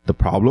 The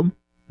problem?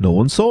 No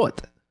one saw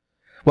it.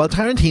 While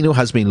Tarantino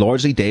has been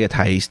largely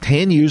deitized,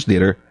 10 years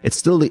later, it's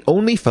still the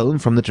only film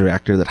from the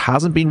director that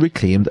hasn't been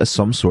reclaimed as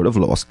some sort of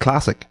lost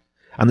classic.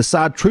 And the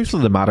sad truth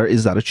of the matter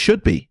is that it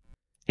should be.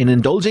 In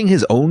indulging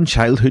his own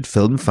childhood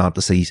film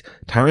fantasies,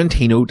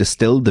 Tarantino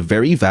distilled the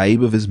very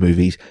vibe of his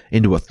movies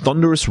into a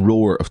thunderous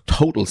roar of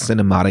total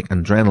cinematic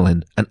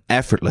adrenaline and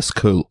effortless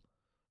cool.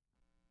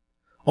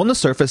 On the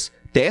surface,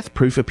 Death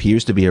Proof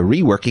appears to be a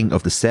reworking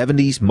of the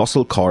 70s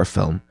muscle car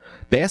film,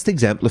 best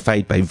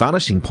exemplified by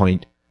Vanishing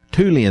Point,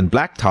 Two-Lane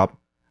Blacktop,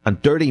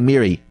 and Dirty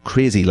Mary,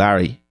 Crazy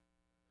Larry.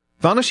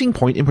 Vanishing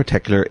Point in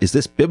particular is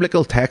this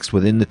biblical text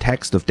within the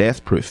text of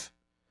Death Proof.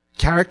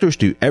 Characters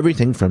do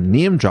everything from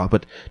name drop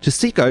it to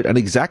seek out an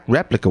exact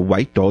replica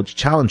white Dodge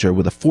Challenger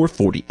with a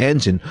 440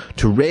 engine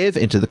to rev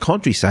into the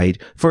countryside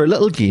for a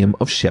little game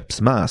of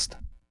ship's mast.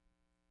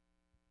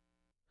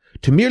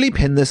 To merely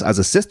pin this as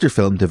a sister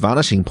film to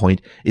Vanishing Point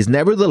is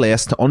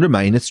nevertheless to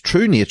undermine its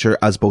true nature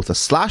as both a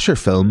slasher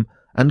film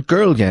and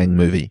girl gang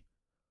movie.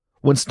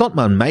 When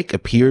stuntman Mike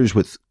appears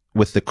with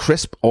the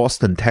crisp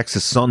Austin,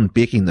 Texas sun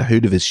baking the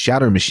hood of his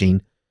shatter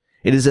machine,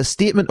 it is a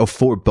statement of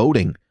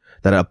foreboding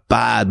that a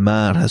bad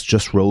man has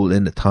just rolled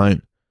into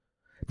town.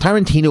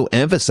 Tarantino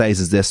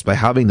emphasizes this by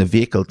having the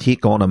vehicle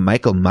take on a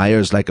Michael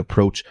Myers-like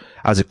approach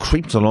as it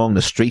creeps along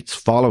the streets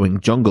following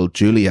Jungle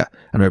Julia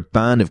and her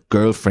band of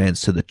girlfriends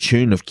to the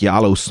tune of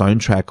giallo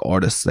soundtrack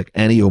artists like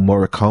Ennio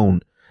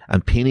Morricone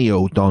and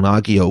Pino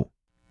Donaggio.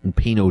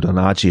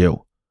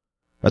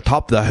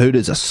 Atop the hood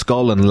is a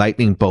skull and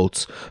lightning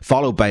bolts,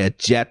 followed by a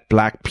jet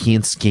black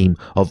paint scheme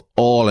of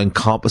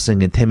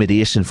all-encompassing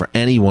intimidation for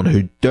anyone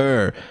who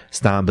dare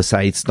stand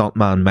beside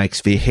stuntman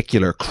Mike's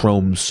vehicular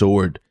chrome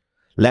sword.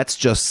 Let's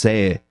just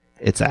say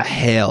it's a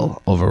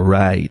hell of a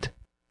ride.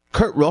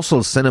 Kurt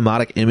Russell's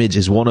cinematic image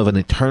is one of an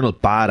eternal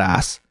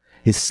badass.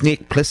 His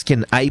Snake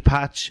Plissken eye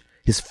patch,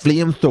 his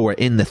flamethrower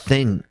in The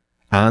Thing,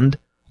 and,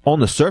 on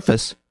the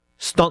surface,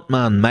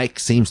 Stuntman Mike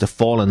seems to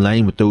fall in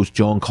line with those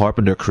John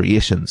Carpenter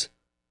creations.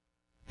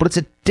 But it's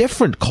a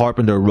different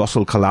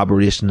Carpenter-Russell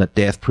collaboration that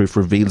Death Proof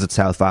reveals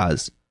itself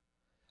as.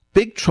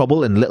 Big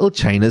Trouble in Little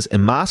China's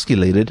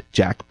emasculated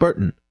Jack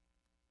Burton.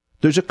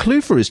 There's a clue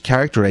for his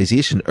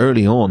characterization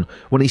early on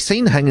when he's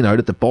seen hanging out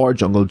at the bar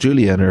Jungle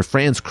Julia and her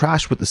friends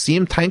crash with the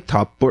same tank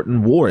top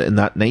Burton wore in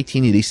that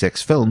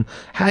 1986 film,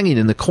 hanging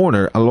in the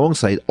corner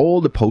alongside all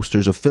the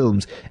posters of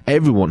films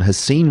everyone has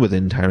seen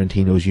within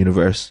Tarantino's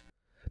universe.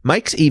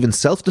 Mike's even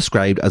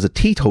self-described as a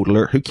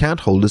teetotaler who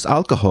can't hold his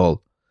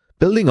alcohol,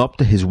 building up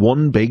to his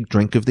one big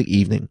drink of the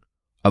evening,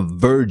 a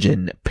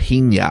virgin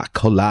pina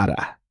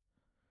colada.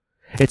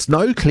 It's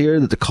now clear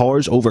that the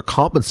car's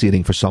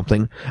overcompensating for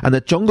something, and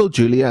that Jungle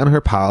Julia and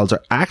her pals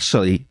are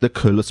actually the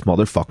coolest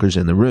motherfuckers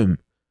in the room.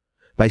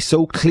 By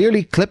so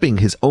clearly clipping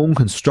his own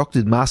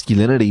constructed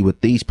masculinity with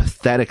these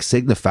pathetic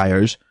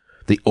signifiers,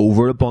 the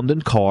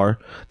overabundant car,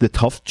 the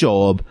tough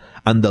job,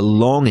 and the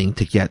longing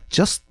to get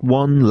just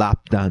one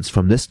lap dance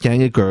from this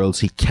gang of girls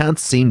he can't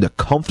seem to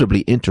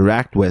comfortably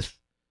interact with,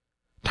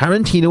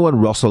 Tarantino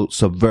and Russell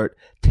subvert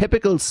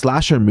typical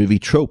slasher movie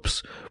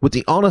tropes with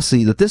the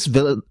honesty that this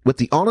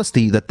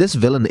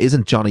villain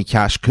isn't Johnny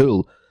Cash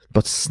cool,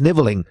 but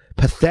snivelling,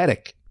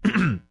 pathetic,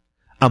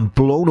 and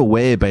blown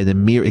away by the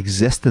mere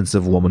existence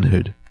of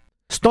womanhood.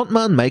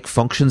 Stuntman Mike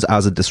functions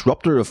as a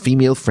disruptor of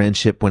female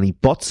friendship when he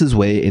butts his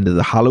way into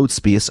the hallowed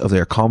space of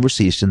their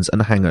conversations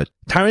and hangout.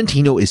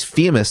 Tarantino is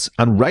famous,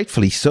 and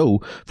rightfully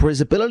so, for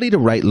his ability to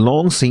write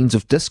long scenes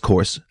of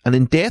discourse, and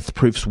in Death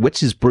Proof's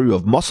witch's brew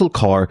of muscle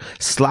car,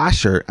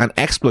 slasher, and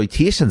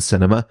exploitation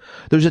cinema,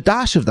 there's a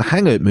dash of the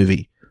hangout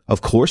movie,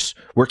 of course,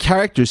 where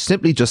characters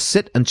simply just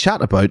sit and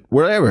chat about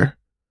wherever.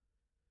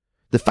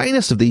 The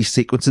finest of these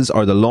sequences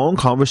are the long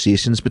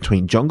conversations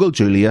between Jungle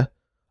Julia,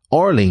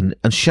 Arlene,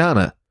 and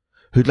Shanna,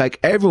 who'd like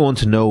everyone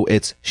to know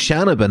it's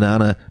Shanna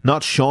Banana,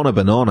 not Shauna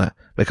Banana,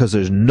 because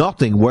there's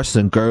nothing worse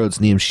than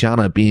girls named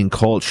Shanna being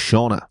called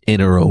Shauna,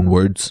 in her own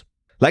words.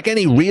 Like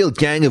any real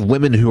gang of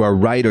women who are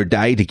ride or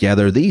die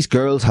together, these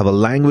girls have a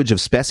language of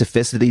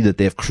specificity that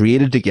they've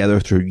created together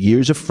through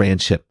years of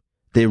friendship.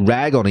 They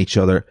rag on each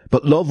other,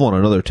 but love one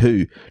another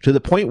too, to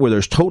the point where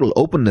there's total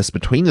openness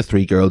between the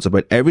three girls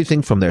about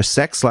everything from their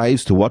sex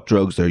lives to what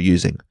drugs they're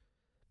using.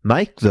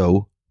 Mike,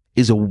 though,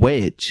 is a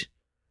wedge.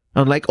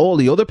 And like all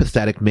the other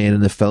pathetic men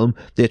in the film,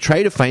 they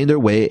try to find their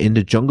way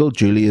into Jungle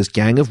Julia's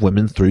gang of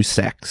women through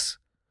sex.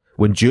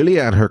 When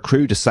Julia and her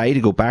crew decide to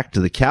go back to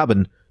the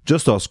cabin,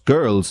 just us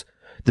girls,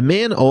 the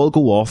men all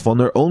go off on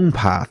their own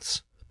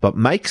paths. But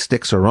Mike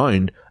sticks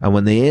around, and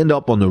when they end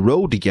up on the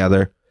road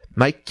together,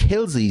 Mike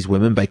kills these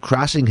women by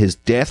crashing his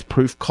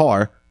death-proof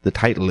car, the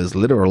title is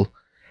literal,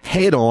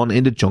 head on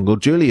into Jungle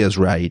Julia's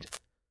ride.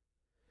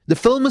 The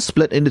film is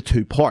split into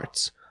two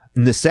parts.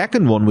 In the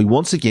second one, we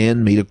once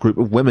again meet a group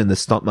of women that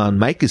Stuntman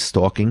Mike is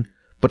stalking,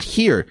 but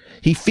here,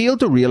 he failed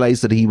to realise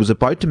that he was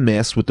about to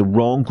mess with the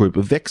wrong group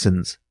of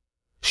vixens.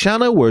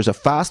 Shanna wears a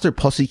Faster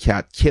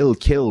Pussycat Kill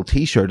Kill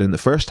t-shirt in the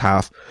first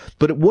half,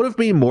 but it would have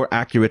been more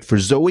accurate for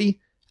Zoe,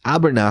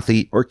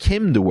 Abernathy, or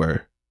Kim to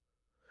wear.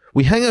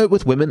 We hang out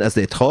with women as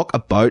they talk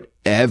about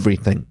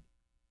everything.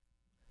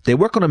 They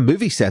work on a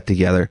movie set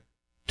together,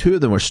 two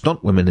of them are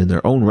stunt women in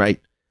their own right,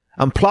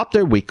 and plot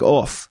their week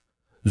off.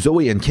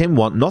 Zoe and Kim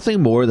want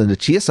nothing more than to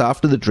chase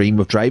after the dream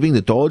of driving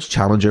the Dodge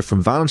Challenger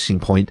from Vanishing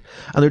Point,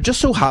 and there just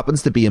so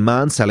happens to be a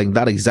man selling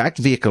that exact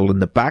vehicle in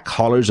the back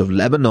hollers of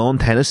Lebanon,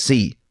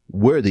 Tennessee,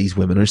 where these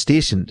women are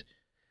stationed.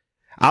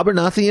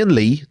 Abernathy and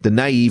Lee, the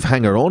naive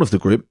hanger-on of the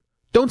group,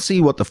 don't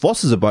see what the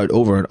fuss is about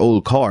over an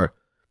old car,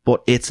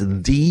 but it's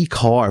the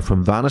car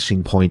from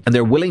Vanishing Point, and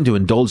they're willing to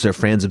indulge their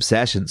friends'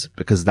 obsessions,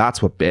 because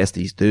that's what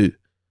besties do.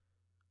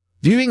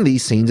 Viewing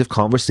these scenes of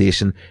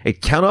conversation,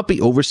 it cannot be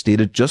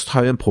overstated just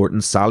how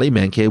important Sally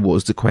Menke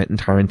was to Quentin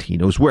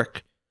Tarantino's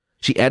work.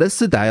 She edits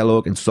the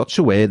dialogue in such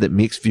a way that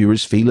makes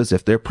viewers feel as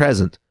if they're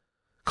present,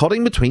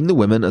 cutting between the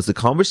women as the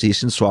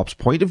conversation swaps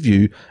point of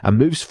view and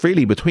moves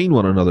freely between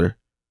one another.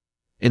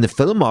 In the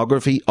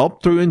filmography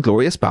up through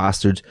Inglourious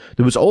Basterds,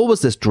 there was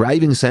always this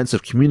driving sense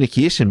of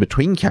communication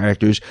between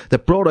characters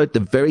that brought out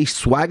the very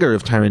swagger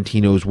of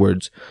Tarantino's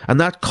words, and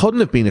that couldn't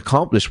have been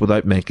accomplished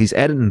without Menke's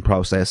editing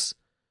process.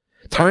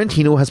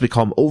 Tarantino has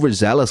become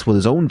overzealous with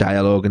his own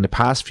dialogue in the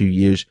past few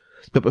years,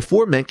 but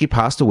before Menke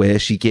passed away,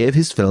 she gave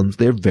his films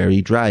their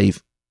very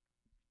drive.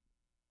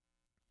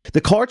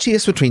 The car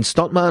chase between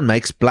Stuntman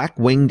Mike's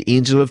black-winged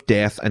Angel of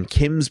Death and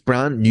Kim's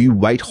brand new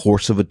white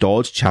horse of a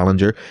Dodge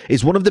Challenger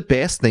is one of the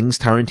best things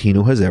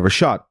Tarantino has ever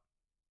shot.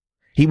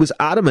 He was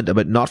adamant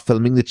about not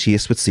filming the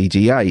chase with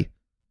CGI,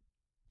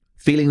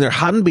 feeling there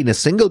hadn't been a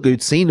single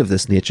good scene of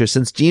this nature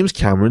since James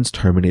Cameron's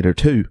Terminator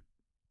 2.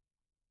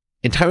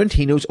 In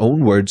Tarantino's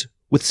own words,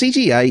 with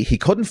CGI he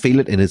couldn't feel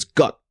it in his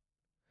gut.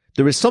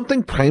 There is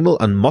something primal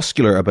and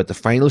muscular about the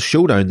final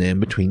showdown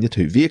then between the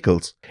two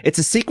vehicles. It's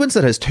a sequence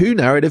that has two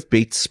narrative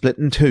beats split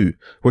in two,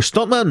 where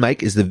Stuntman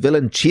Mike is the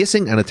villain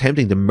chasing and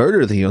attempting to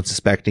murder the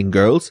unsuspecting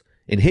girls.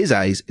 In his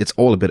eyes, it's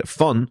all a bit of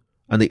fun,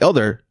 and the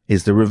other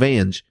is the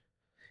revenge.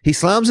 He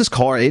slams his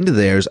car into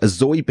theirs as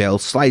Zoe Bell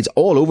slides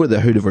all over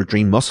the hood of her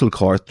dream muscle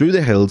car through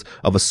the hills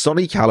of a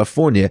sunny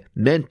California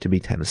meant to be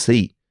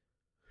Tennessee.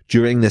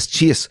 During this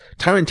chase,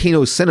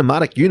 Tarantino's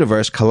cinematic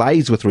universe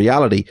collides with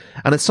reality,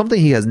 and it's something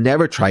he has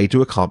never tried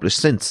to accomplish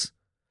since.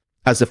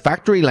 As the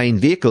factory-line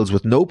vehicles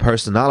with no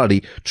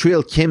personality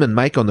trail Kim and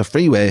Mike on the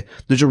freeway,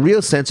 there's a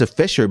real sense of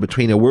fissure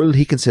between a world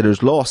he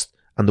considers lost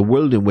and the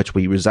world in which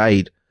we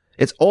reside.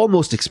 It's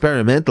almost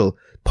experimental,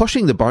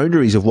 pushing the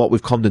boundaries of what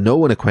we've come to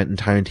know in a Quentin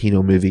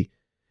Tarantino movie.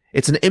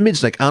 It's an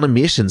image like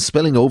animation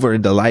spilling over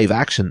into live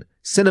action,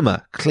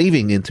 cinema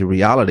cleaving into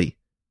reality.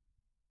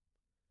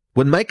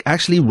 When Mike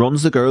actually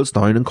runs the girls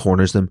down and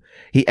corners them,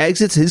 he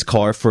exits his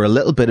car for a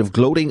little bit of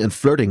gloating and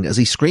flirting as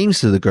he screams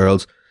to the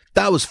girls,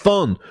 "That was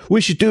fun! We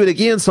should do it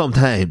again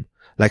sometime!"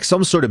 Like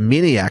some sort of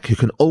maniac who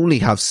can only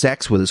have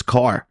sex with his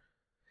car.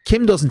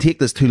 Kim doesn't take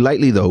this too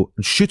lightly though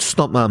and shoots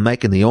stuntman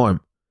Mike in the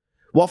arm.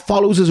 What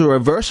follows is a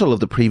reversal of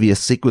the previous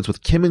sequence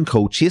with Kim and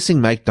co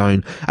chasing Mike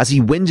down as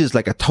he whinges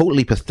like a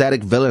totally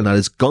pathetic villain at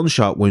his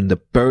gunshot wound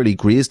that barely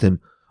grazed him,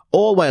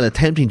 all while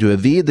attempting to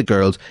evade the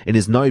girls in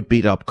his now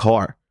beat up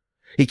car.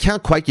 He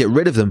can't quite get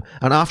rid of them,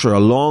 and after a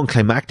long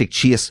climactic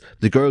chase,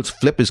 the girls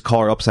flip his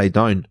car upside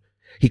down.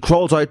 He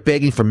crawls out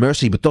begging for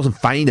mercy but doesn't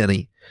find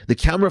any. The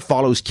camera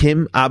follows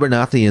Kim,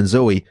 Abernathy and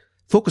Zoe,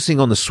 focusing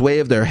on the sway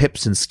of their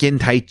hips in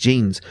skin-tight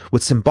jeans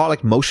with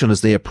symbolic motion as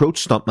they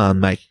approach stuntman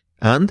Mike.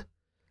 And,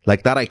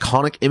 like that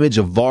iconic image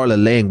of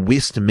Varla laying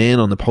waste to men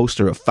on the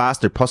poster of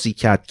Faster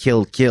Pussycat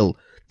Kill Kill,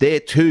 they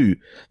too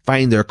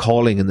find their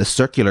calling in the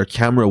circular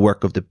camera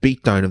work of the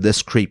beatdown of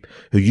this creep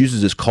who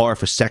uses his car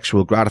for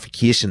sexual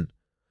gratification.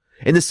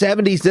 In the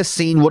 70s, this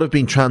scene would have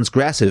been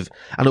transgressive,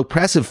 an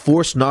oppressive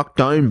force knocked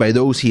down by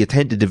those he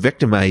attempted to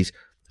victimize,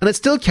 and it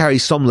still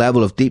carries some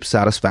level of deep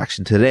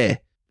satisfaction today.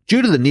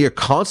 Due to the near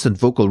constant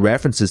vocal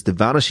references to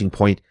Vanishing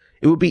Point,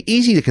 it would be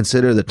easy to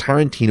consider the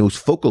Tarantino's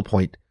focal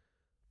point.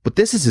 But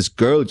this is his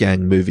girl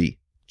gang movie.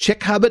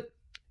 Chick habit?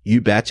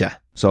 You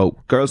betcha. So,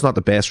 girl's not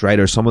the best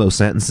writer, some of those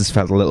sentences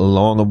felt a little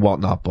long and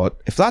whatnot,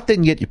 but if that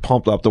didn't get you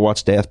pumped up to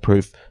watch Death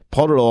Proof,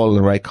 put it all in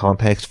the right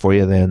context for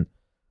you then,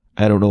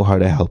 I don't know how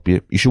to help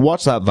you. You should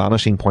watch that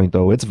Vanishing Point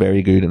though, it's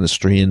very good in a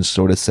strange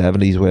sort of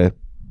 70s way.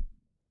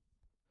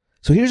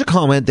 So here's a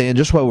comment then,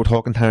 just while we're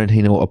talking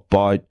Tarantino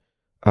about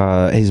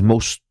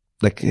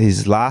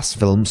his last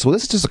film. So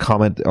this is just a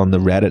comment on the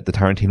Reddit, the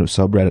Tarantino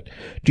subreddit.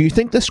 Do you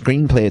think the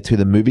screenplay to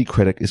The Movie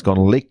Critic is going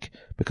to leak?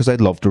 Because I'd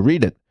love to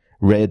read it.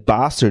 Read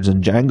Bastards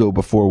and Django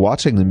before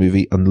watching the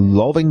movie and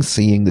loving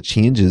seeing the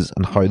changes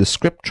and how the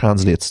script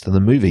translates to the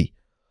movie.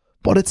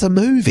 But it's a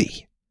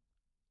movie.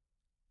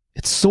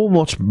 It's so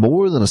much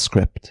more than a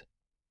script.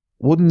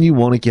 Wouldn't you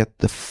want to get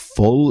the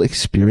full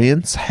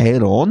experience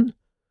head on?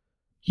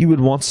 You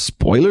would want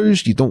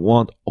spoilers. You don't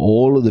want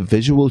all of the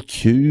visual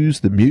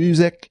cues, the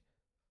music.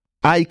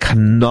 I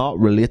cannot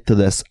relate to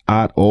this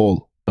at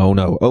all. Oh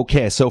no.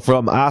 Okay, so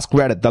from Ask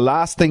Reddit, the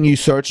last thing you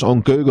search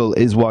on Google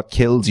is what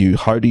kills you.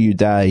 How do you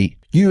die?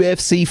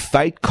 UFC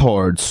fight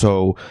card.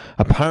 So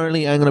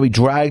apparently I'm going to be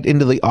dragged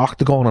into the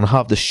octagon and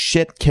have the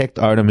shit kicked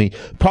out of me.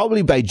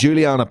 Probably by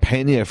Juliana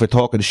Pena for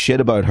talking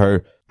shit about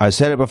her. I've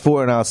said it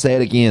before and I'll say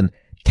it again.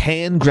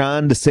 10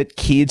 grand to sit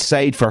cage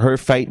side for her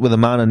fight with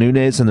Amanda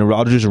Nunes in the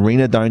Rogers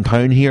Arena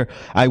downtown here.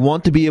 I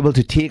want to be able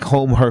to take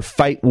home her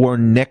fight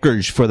worn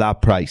knickers for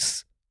that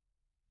price.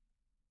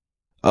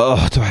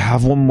 Oh, do I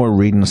have one more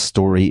reading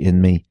story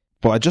in me?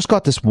 But I just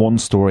got this one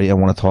story I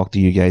want to talk to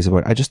you guys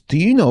about. Do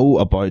you know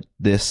about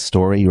this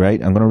story, right?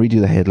 I'm going to read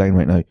you the headline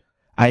right now.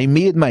 I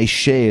made my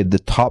shade the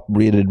top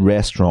rated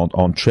restaurant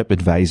on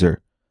TripAdvisor.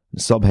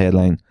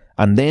 Subheadline.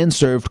 And then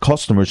served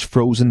customers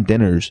frozen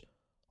dinners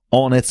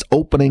on its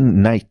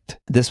opening night.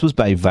 This was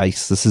by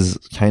Vice. This is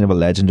kind of a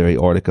legendary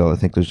article.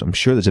 I'm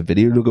sure there's a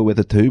video to go with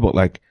it too, but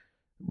like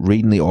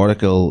reading the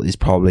article is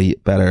probably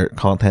better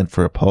content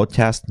for a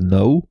podcast.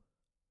 No.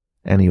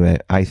 Anyway,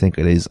 I think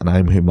it is, and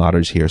I'm who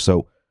matters here.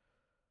 So,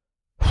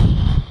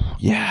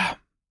 yeah.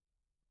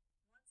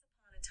 Once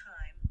upon a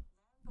time,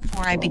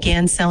 before I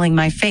began selling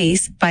my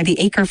face by the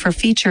acre for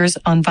features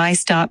on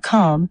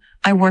Vice.com,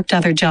 I worked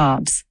other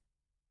jobs.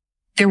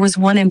 There was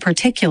one in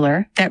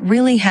particular that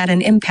really had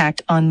an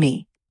impact on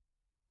me.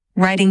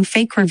 Writing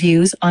fake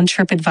reviews on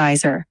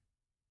TripAdvisor.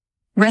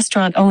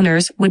 Restaurant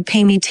owners would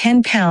pay me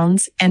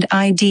 £10 and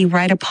I'd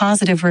write a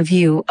positive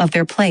review of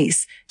their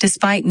place,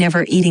 despite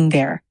never eating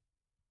there.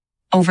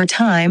 Over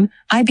time,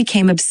 I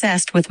became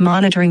obsessed with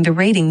monitoring the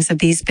ratings of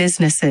these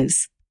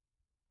businesses.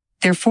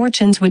 Their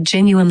fortunes would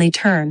genuinely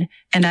turn,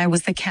 and I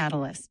was the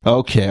catalyst.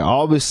 Okay,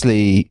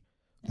 obviously,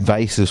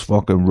 Vice's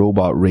fucking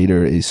robot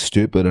reader is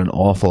stupid and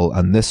awful,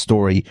 and this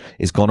story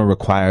is going to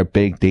require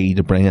Big D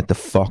to bring it to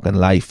fucking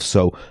life.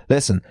 So,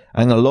 listen,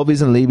 I'm going to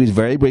lovies and leavies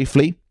very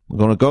briefly. We're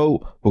going to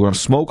go, we're going to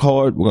smoke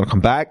hard, we're going to come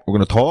back, we're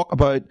going to talk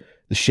about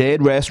the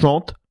Shade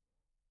restaurant,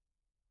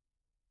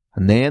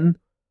 and then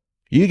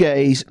you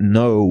guys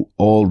know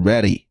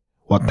already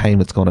what time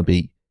it's going to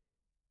be.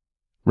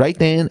 Right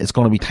then, it's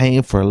going to be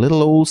time for a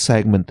little old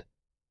segment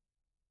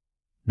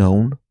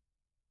known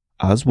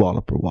as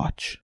Walloper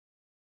Watch.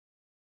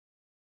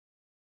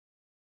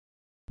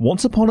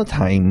 Once upon a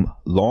time,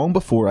 long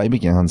before I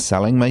began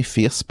selling my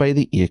face by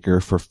the acre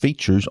for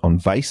features on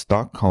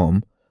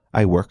Vice.com,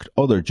 I worked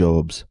other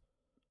jobs.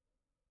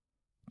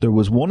 There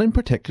was one in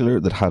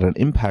particular that had an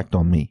impact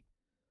on me: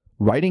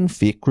 writing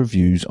fake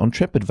reviews on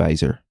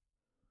TripAdvisor.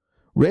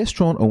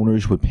 Restaurant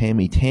owners would pay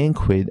me 10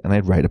 quid and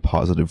I'd write a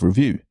positive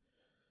review,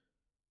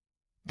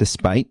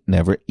 despite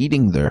never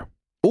eating there.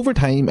 Over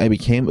time, I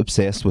became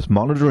obsessed with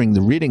monitoring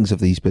the ratings of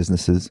these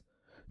businesses.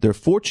 Their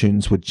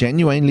fortunes would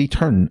genuinely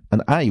turn,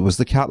 and I was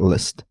the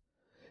catalyst.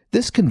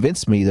 This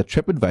convinced me that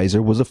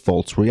TripAdvisor was a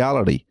false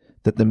reality,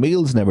 that the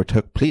meals never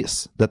took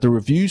place, that the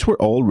reviews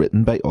were all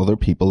written by other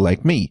people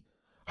like me.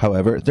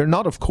 However, they're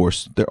not, of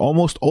course. They're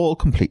almost all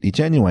completely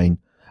genuine.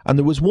 And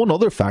there was one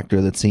other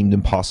factor that seemed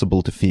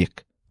impossible to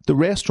fake: the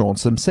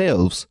restaurants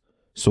themselves.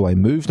 So I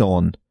moved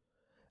on.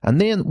 And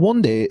then,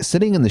 one day,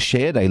 sitting in the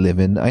shed I live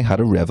in, I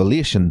had a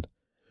revelation.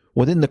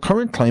 Within the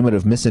current climate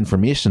of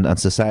misinformation and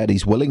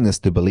society's willingness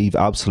to believe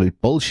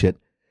absolute bullshit,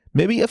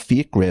 maybe a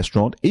fake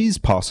restaurant is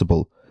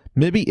possible.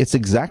 Maybe it's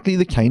exactly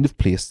the kind of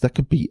place that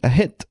could be a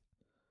hit.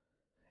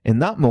 In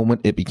that moment,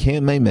 it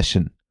became my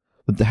mission.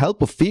 With the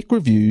help of fake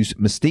reviews,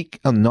 mystique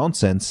and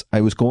nonsense,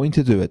 I was going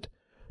to do it.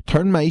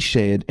 Turn my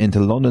shed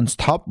into London's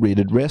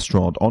top-rated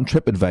restaurant on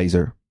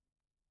TripAdvisor.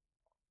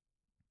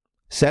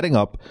 Setting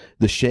up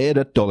the Shed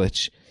at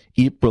Dulwich,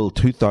 April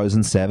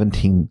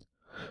 2017.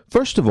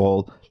 First of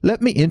all,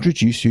 let me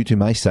introduce you to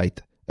my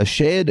site, a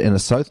shed in a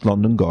South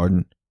London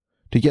garden.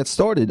 To get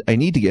started, I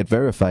need to get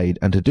verified,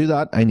 and to do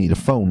that, I need a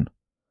phone.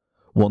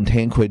 One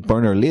 10 quid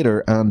burner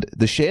later, and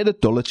the Shed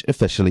at Dulwich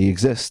officially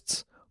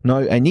exists. Now,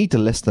 I need to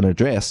list an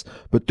address,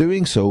 but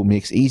doing so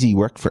makes easy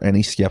work for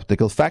any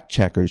skeptical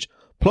fact-checkers.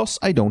 Plus,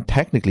 I don't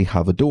technically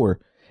have a door.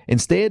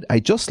 Instead, I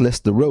just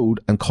list the road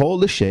and call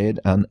the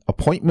shed an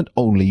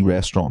appointment-only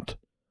restaurant.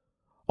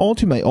 On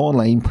to my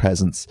online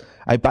presence.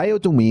 I buy a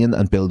domain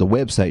and build a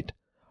website.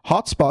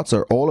 Hotspots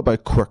are all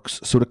about quirks,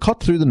 so to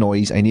cut through the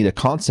noise I need a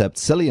concept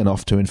silly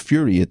enough to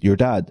infuriate your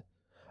dad.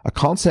 A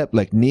concept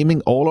like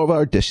naming all of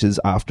our dishes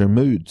after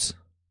moods.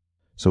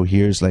 So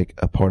here's like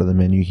a part of the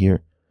menu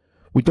here.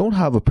 We don't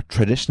have a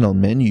traditional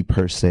menu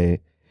per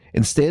se.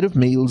 Instead of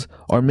meals,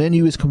 our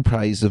menu is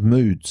comprised of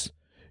moods.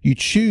 You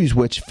choose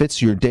which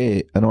fits your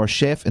day, and our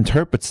chef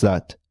interprets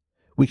that.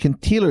 We can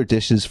tailor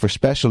dishes for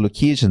special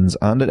occasions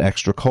and at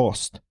extra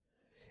cost.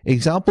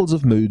 Examples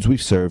of moods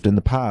we've served in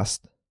the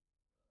past: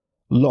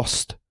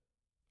 lust,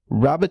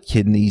 rabbit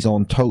kidneys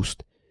on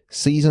toast,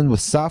 seasoned with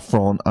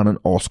saffron and an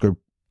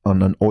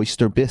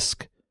oyster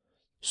bisque,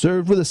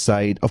 served with a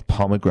side of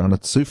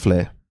pomegranate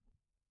souffle.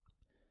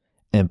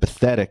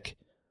 Empathetic,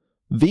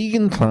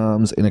 vegan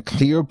clams in a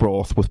clear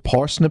broth with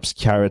parsnips,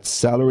 carrots,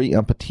 celery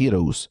and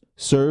potatoes,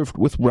 served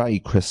with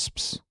rye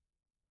crisps.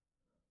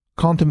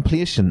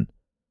 Contemplation,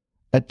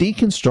 a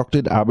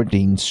deconstructed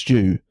Aberdeen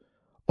stew.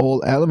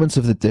 All elements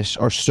of the dish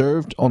are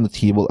served on the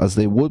table as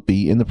they would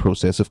be in the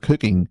process of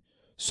cooking,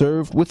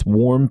 served with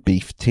warm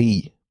beef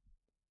tea.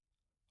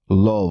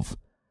 Love,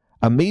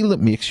 a meal that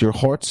makes your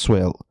heart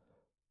swell.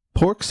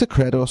 Pork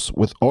secretos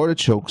with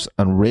artichokes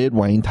and red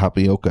wine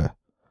tapioca,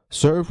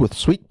 served with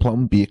sweet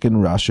plum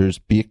bacon rashers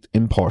baked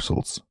in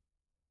parcels.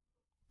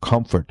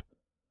 Comfort,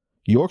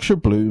 Yorkshire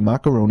blue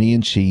macaroni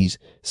and cheese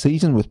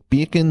seasoned with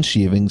bacon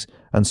shavings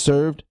and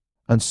served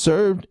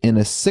in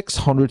a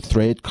 600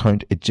 thread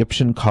count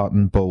Egyptian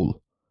cotton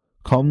bowl.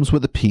 Comes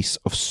with a piece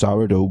of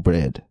sourdough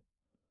bread.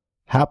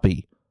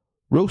 Happy,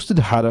 roasted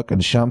haddock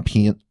with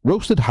champagne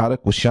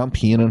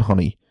and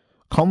honey.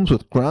 Comes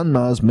with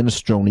Grandma's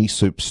minestrone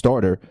soup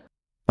starter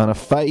and a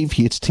 5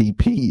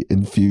 HTP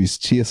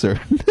infused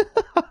chaser.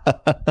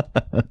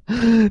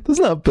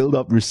 Doesn't that build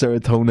up your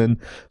serotonin?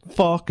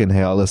 Fucking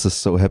hell, this is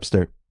so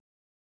hipster.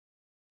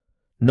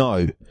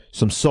 Now,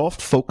 some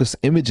soft focus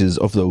images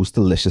of those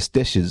delicious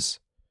dishes.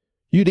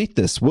 You'd eat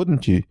this,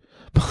 wouldn't you?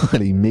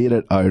 But he made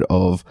it out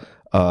of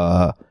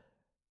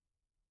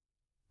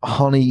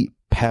honey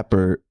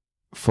pepper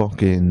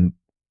fucking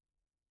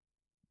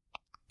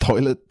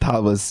toilet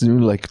tablets, you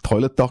know, like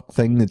toilet duck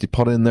thing that you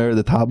put in there,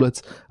 the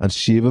tablets, and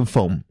shaving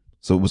foam.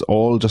 So it was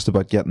all just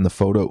about getting the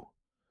photo.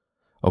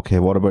 Okay,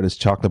 what about his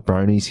chocolate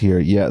brownies here?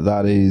 Yeah,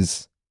 that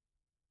is...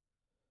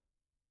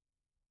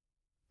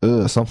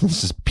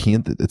 something's just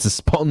painted. It's a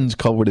sponge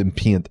covered in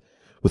paint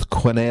with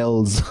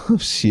quenelles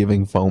of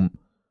shaving foam.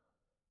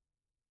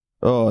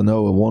 Oh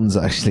no, one's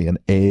actually an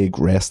egg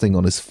resting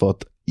on his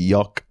foot.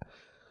 Yuck.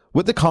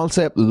 With the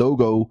concept,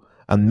 logo,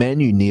 and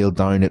menu nailed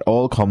down, it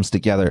all comes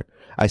together.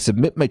 I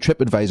submit my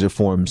TripAdvisor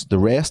forms. The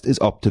rest is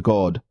up to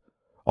God.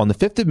 On the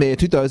 5th of May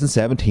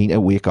 2017, I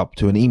wake up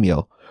to an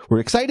email. We're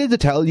excited to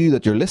tell you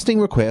that your listing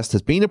request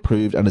has been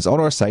approved and is on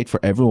our site for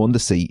everyone to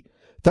see.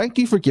 Thank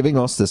you for giving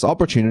us this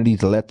opportunity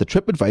to let the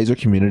TripAdvisor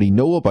community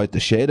know about the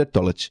Shed at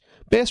Dulwich.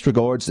 Best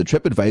regards, the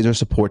TripAdvisor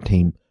support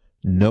team.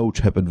 No,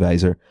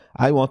 TripAdvisor.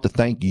 I want to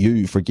thank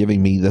you for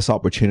giving me this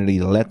opportunity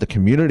to let the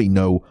community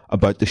know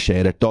about the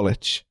Shed at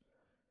Dulwich.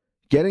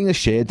 Getting the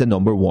Shed to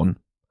number 1.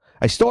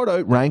 I start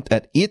out ranked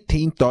at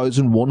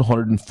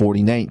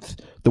 18,149th,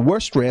 the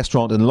worst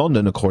restaurant in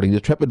London according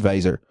to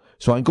TripAdvisor.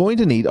 So I'm going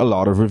to need a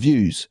lot of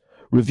reviews.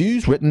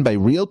 Reviews written by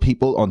real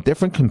people on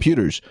different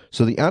computers,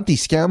 so the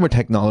anti-scammer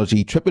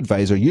technology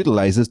TripAdvisor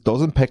utilizes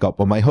doesn't pick up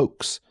on my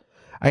hoax.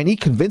 I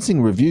need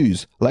convincing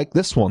reviews, like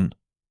this one.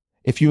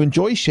 If you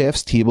enjoy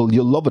Chef's Table,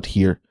 you'll love it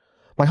here.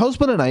 My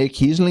husband and I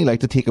occasionally like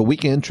to take a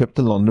weekend trip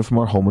to London from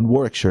our home in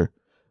Warwickshire.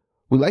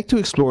 We like to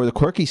explore the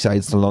quirky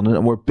sides to London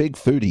and we're big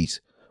foodies.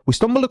 We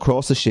stumbled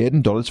across the Shed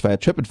in Dulwich via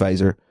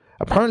TripAdvisor.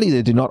 Apparently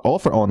they do not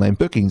offer online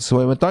bookings,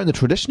 so I went down the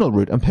traditional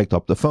route and picked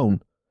up the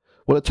phone.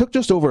 Well, it took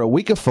just over a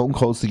week of phone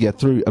calls to get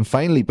through and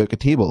finally book a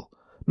table.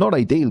 Not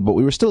ideal, but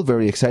we were still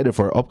very excited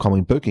for our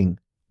upcoming booking.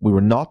 We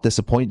were not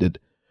disappointed.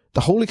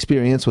 The whole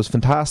experience was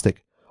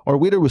fantastic. Our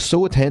waiter was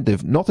so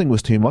attentive, nothing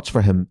was too much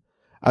for him.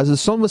 As the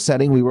sun was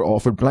setting, we were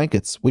offered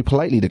blankets. We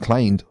politely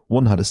declined.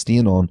 One had a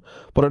stain on.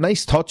 But a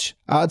nice touch,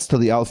 adds to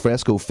the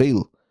alfresco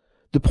feel.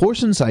 The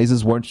portion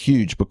sizes weren't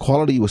huge, but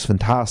quality was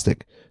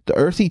fantastic. The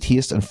earthy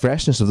taste and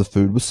freshness of the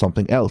food was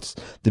something else.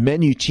 The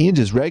menu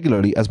changes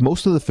regularly as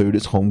most of the food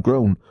is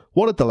homegrown.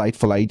 What a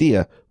delightful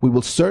idea. We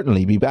will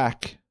certainly be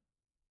back.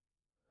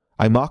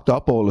 I mocked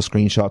up all the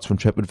screenshots from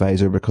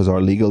TripAdvisor because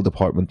our legal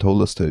department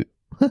told us to.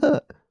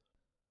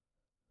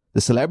 The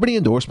celebrity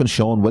endorsement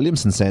Sean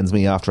Williamson sends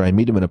me after I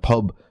meet him in a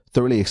pub,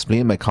 thoroughly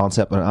explain my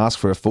concept and ask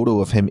for a photo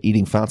of him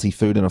eating fancy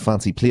food on a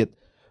fancy plate,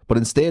 but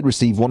instead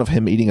receive one of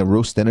him eating a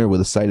roast dinner with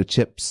a side of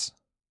chips.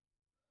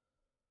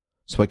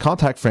 So I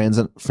contact friends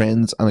and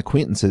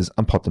acquaintances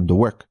and put them to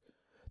work.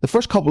 The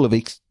first couple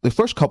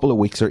of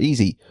weeks are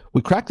easy.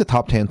 We crack the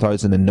top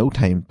 10,000 in no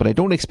time, but I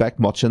don't expect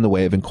much in the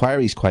way of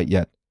inquiries quite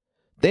yet.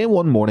 Then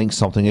one morning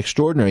something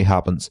extraordinary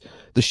happens.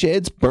 The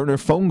Shed's burner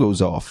phone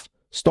goes off.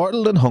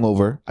 Startled and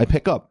hungover, I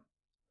pick up.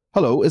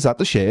 Hello, is that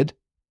the Shed?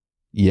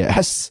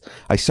 Yes,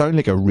 I sound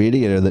like a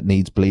radiator that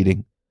needs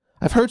bleeding.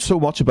 I've heard so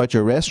much about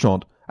your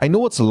restaurant. I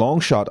know it's a long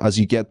shot as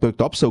you get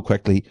booked up so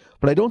quickly,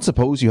 but I don't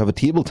suppose you have a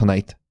table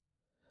tonight.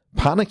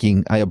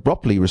 Panicking, I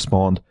abruptly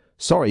respond,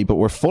 sorry, but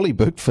we're fully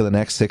booked for the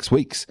next 6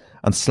 weeks,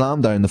 and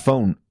slam down the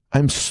phone.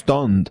 I'm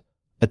stunned.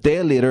 A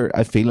day later,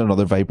 I feel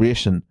another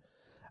vibration.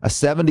 A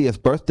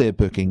 70th birthday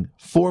booking,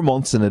 4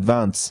 months in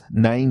advance,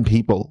 9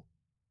 people.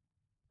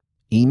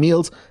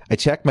 Emails, I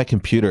check my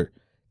computer.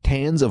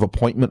 Tens of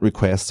appointment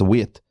requests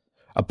await.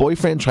 A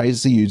boyfriend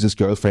tries to use his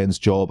girlfriend's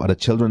job at a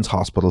children's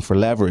hospital for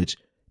leverage.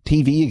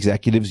 TV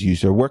executives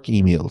use their work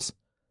emails.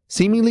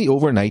 Seemingly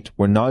overnight,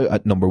 we're now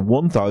at number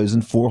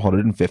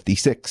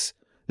 1456.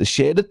 The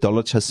Shed at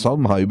Dulwich has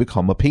somehow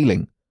become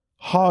appealing.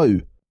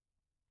 How?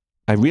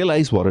 I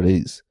realise what it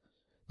is.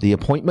 The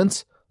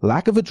appointments,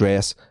 lack of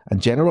address,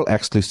 and general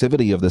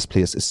exclusivity of this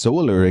place is so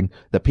alluring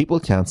that people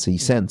can't see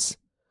sense.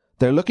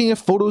 They're looking at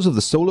photos of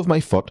the sole of my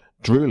foot,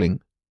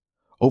 drooling.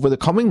 Over the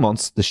coming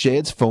months, the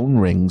Shed's phone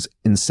rings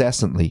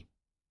incessantly.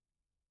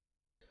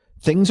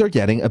 Things are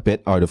getting a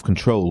bit out of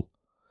control.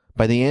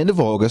 By the end of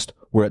August,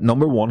 we're at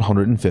number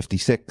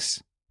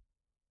 156.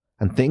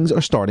 And things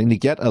are starting to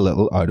get a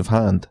little out of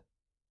hand.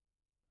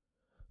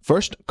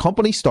 First,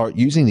 companies start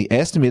using the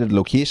estimated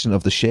location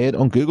of the Shed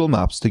on Google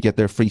Maps to get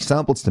their free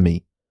samples to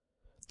me.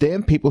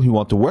 Then people who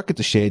want to work at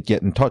the Shed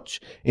get in touch,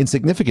 in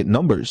significant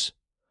numbers.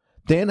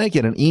 Then I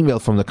get an email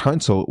from the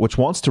council which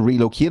wants to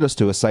relocate us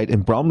to a site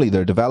in Bromley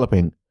they're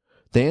developing.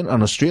 Then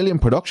an Australian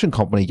production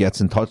company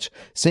gets in touch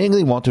saying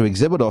they want to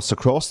exhibit us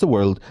across the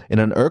world in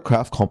an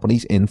aircraft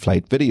company's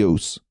in-flight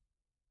videos.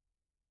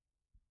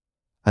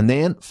 And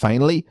then,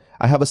 finally,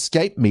 I have a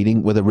Skype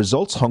meeting with a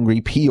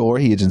results-hungry PR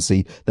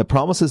agency that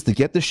promises to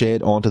get the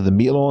Shed onto the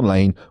Mail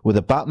Online with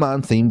a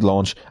Batman-themed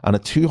launch and a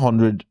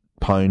 £200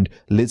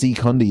 Lizzie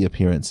Cundy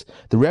appearance.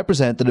 The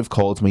representative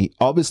calls me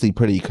obviously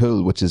pretty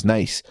cool, which is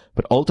nice,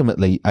 but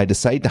ultimately I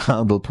decide to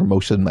handle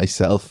promotion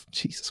myself.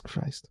 Jesus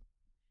Christ.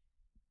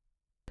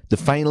 The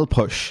final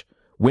push.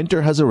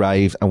 Winter has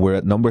arrived and we're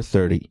at number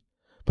 30.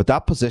 But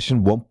that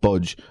position won't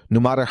budge, no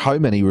matter how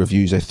many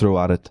reviews I throw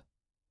at it.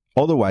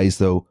 Otherwise,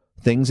 though,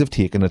 things have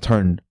taken a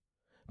turn.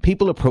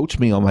 People approach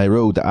me on my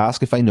road to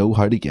ask if I know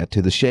how to get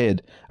to the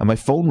Shed, and my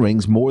phone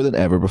rings more than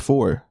ever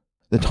before.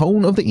 The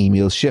tone of the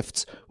emails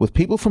shifts, with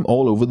people from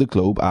all over the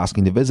globe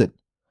asking to visit.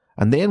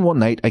 And then one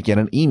night I get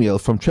an email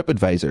from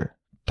TripAdvisor.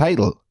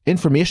 Title,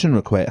 information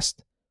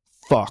request.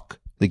 Fuck,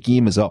 the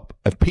game is up.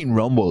 I've been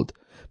rumbled.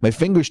 My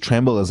fingers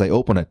tremble as I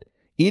open it.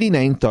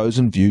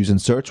 89,000 views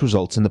and search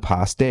results in the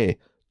past day.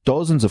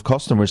 Dozens of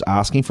customers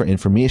asking for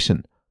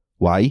information.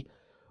 Why?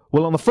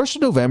 Well, on the 1st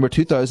of November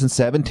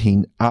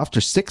 2017,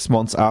 after 6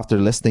 months after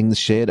listing the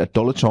Shed at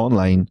Dulwich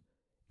Online,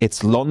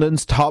 it's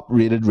London's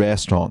top-rated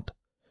restaurant.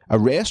 A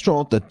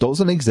restaurant that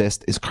doesn't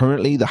exist is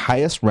currently the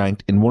highest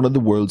ranked in one of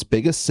the world's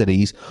biggest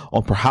cities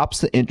on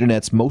perhaps the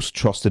internet's most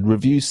trusted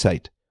reviews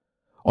site.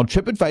 On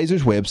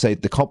TripAdvisor's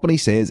website, the company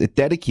says it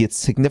dedicates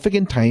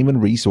significant time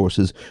and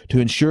resources to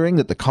ensuring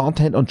that the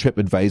content on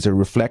TripAdvisor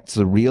reflects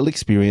the real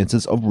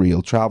experiences of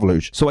real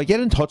travellers. So I get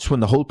in touch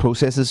when the whole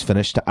process is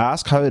finished to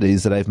ask how it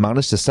is that I've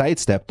managed to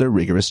sidestep their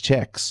rigorous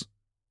checks.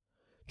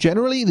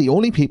 Generally, the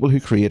only people who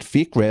create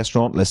fake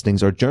restaurant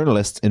listings are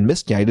journalists in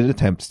misguided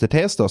attempts to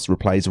test us,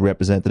 replies a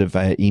representative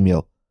via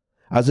email.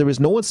 As there is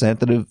no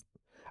incentive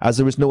As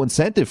there is no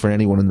incentive for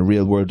anyone in the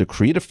real world to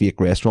create a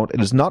fake restaurant,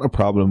 it is not a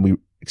problem we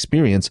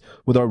experience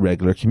with our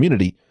regular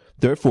community.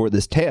 Therefore,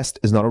 this test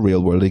is not a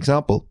real world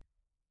example.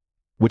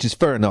 Which is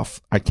fair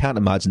enough. I can't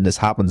imagine this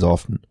happens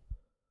often.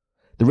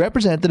 The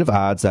representative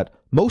adds that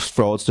most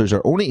fraudsters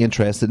are only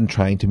interested in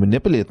trying to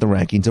manipulate the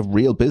rankings of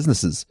real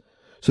businesses.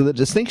 So the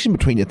distinction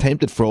between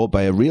attempted fraud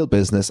by a real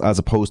business as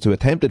opposed to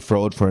attempted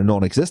fraud for a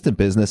non-existent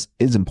business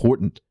is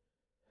important.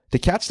 To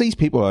catch these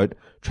people out,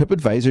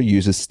 TripAdvisor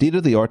uses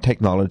state-of-the-art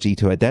technology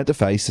to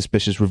identify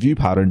suspicious review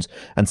patterns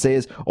and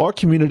says, our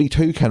community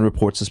too can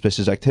report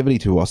suspicious activity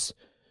to us.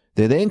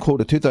 They then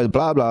quote a 2000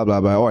 blah blah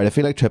blah blah. Alright, I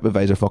feel like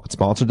TripAdvisor fucking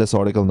sponsored this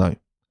article now.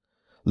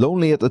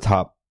 Lonely at the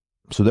top.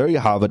 So there you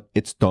have it,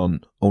 it's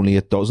done. Only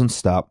it doesn't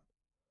stop.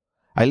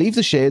 I leave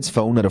the Shed's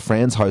phone at a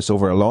friend's house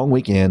over a long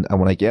weekend, and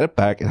when I get it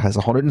back it has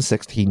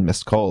 116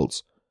 missed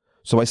calls.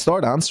 So I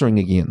start answering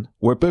again.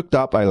 We're booked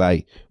up, I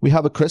lie. We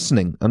have a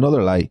christening,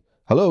 another lie.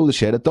 Hello, the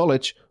Shed at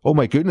Dulwich. Oh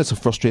my goodness, a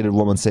frustrated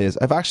woman says.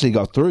 I've actually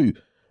got through.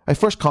 I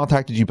first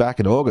contacted you back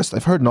in August.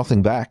 I've heard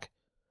nothing back.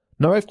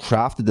 Now I've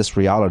crafted this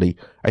reality.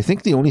 I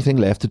think the only thing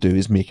left to do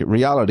is make it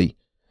reality.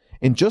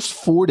 In just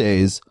 4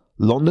 days,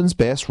 London's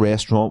best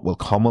restaurant will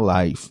come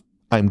alive.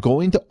 I'm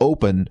going to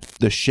open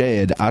the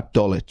Shed at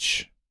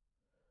Dulwich.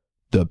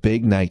 The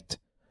big night.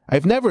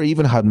 I've never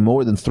even had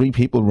more than 3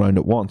 people round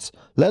at once,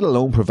 let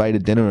alone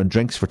provided dinner and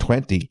drinks for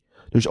 20.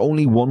 There's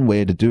only one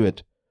way to do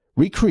it.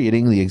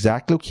 Recreating the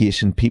exact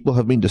location people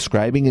have been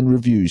describing in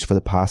reviews for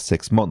the past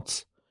 6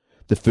 months.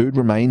 The food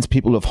reminds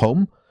people of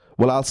home?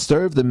 Well, I'll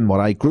serve them what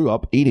I grew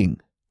up eating.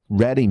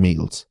 Ready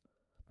meals.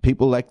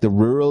 People like the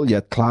rural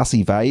yet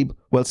classy vibe?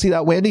 Well, see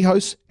that Wendy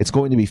house? It's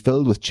going to be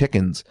filled with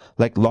chickens,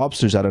 like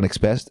lobsters at an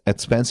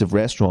expensive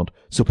restaurant,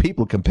 so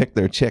people can pick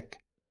their chick.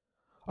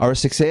 Our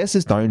success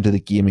is down to the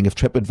gaming of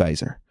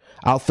TripAdvisor.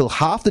 I'll fill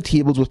half the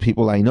tables with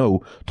people I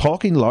know,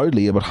 talking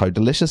loudly about how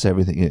delicious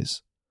everything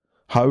is.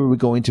 How are we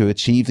going to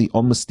achieve the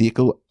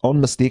unmistakable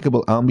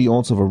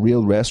ambience of a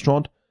real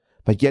restaurant?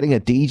 By getting a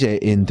DJ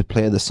in to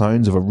play the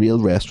sounds of a real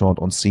restaurant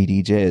on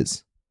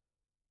CDJs.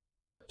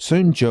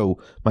 Soon Joe,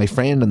 my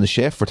friend and the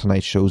chef for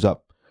tonight, shows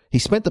up. He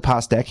spent the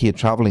past decade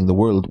travelling the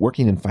world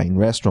working in fine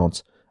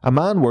restaurants. A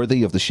man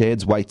worthy of the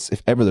Shed's whites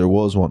if ever there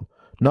was one.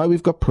 Now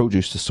we've got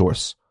produce to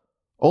source.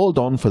 All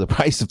done for the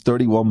price of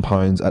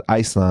 £31 at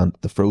Iceland,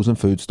 the frozen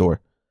food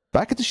store.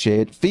 Back at the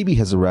Shed, Phoebe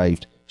has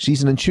arrived.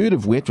 She's an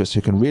intuitive waitress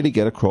who can really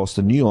get across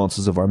the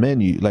nuances of our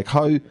menu, like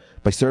how,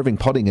 by serving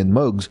pudding in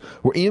mugs,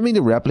 we're aiming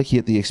to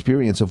replicate the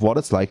experience of what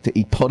it's like to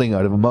eat pudding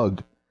out of a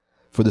mug.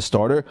 For the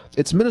starter,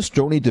 it's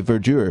minestrone de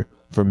verdure.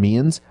 For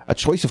mains, a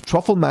choice of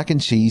truffle mac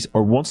and cheese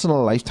or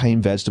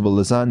once-in-a-lifetime vegetable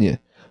lasagna.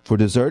 For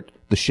dessert,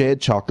 the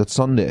Shed chocolate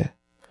sundae.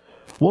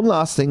 One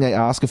last thing I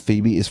ask of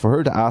Phoebe is for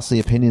her to ask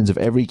the opinions of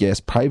every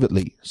guest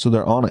privately, so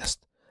they're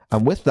honest.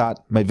 And with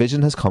that, my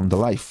vision has come to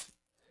life.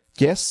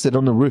 Guests sit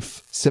on the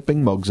roof,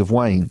 sipping mugs of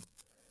wine.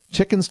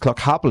 Chickens cluck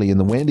happily in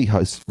the Wendy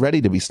house,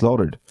 ready to be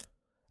slaughtered.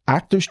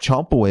 Actors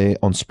chomp away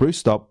on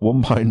spruced up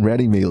 £1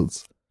 ready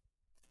meals.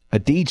 A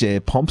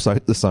DJ pumps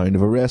out the sound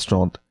of a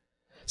restaurant.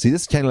 See,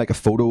 this is kind of like a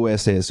photo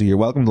essay, so you're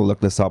welcome to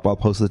look this up. I'll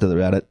post it to the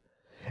Reddit.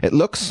 It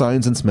looks,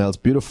 sounds and smells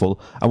beautiful,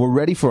 and we're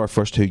ready for our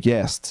first 2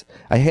 guests.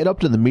 I head up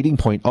to the meeting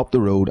point up the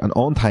road, and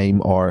on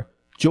time are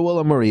Joel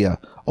and Maria,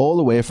 all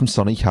the way from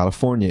sunny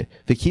California,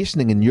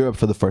 vacationing in Europe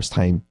for the first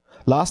time.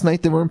 Last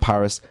night they were in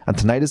Paris, and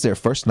tonight is their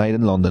first night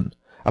in London.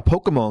 A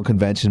Pokemon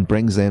convention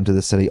brings them to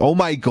the city. Oh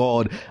my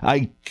god,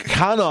 I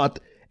cannot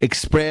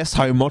express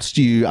how much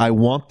to you I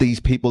want these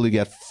people to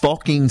get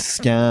fucking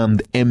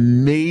scammed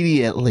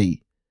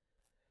immediately.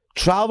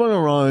 Traveling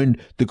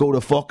around to go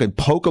to fucking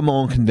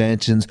Pokemon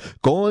conventions,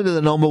 going to the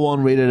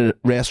 #1 rated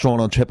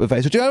restaurant on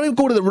TripAdvisor. Do you even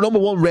go to the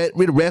 #1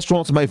 rated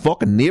restaurants in my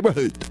fucking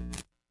neighbourhood?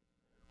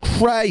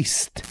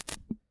 Christ!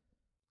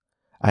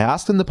 I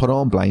asked them to put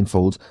on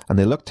blindfolds and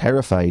they look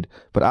terrified,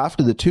 but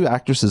after the 2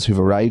 actresses who've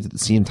arrived at the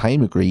same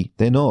time agree,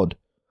 they nod.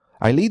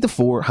 I lead the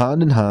 4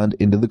 hand in hand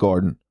into the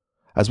garden.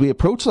 As we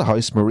approach the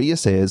house, Maria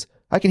says,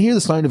 I can hear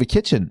the sound of a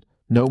kitchen.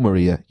 No,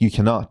 Maria, you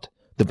cannot.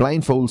 The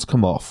blindfolds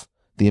come off.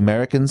 The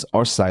Americans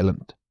are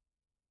silent.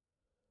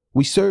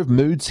 We serve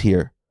moods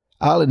here.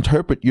 I'll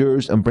interpret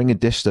yours and bring a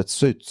dish that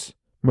suits.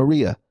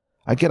 Maria,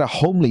 I get a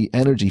homely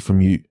energy from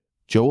you.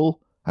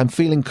 Joel, I'm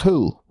feeling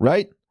cool,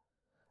 right?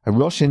 I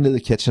rush into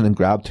the kitchen and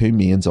grab 2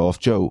 mains off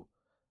Joe.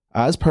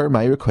 As per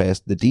my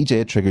request, the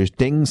DJ triggers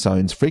ding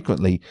sounds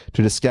frequently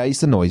to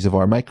disguise the noise of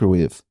our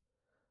microwave.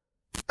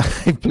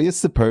 I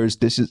place the pairs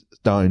dishes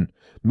down,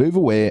 move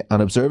away,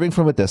 and observing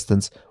from a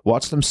distance,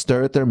 watch them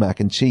stir at their mac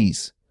and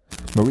cheese.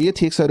 Maria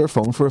takes out her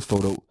phone for a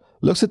photo,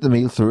 looks at the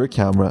meal through her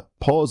camera,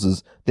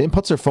 pauses, then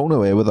puts her phone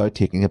away without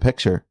taking a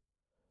picture.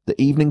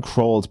 The evening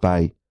crawls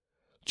by.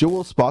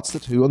 Joel spots the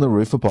 2 on the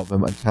roof above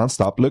him and can't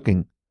stop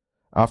looking.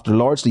 After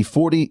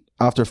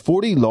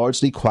 40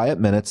 largely quiet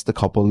minutes, the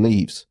couple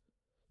leaves.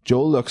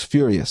 Joel looks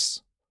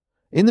furious.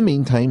 In the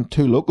meantime,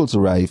 2 locals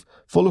arrive,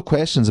 full of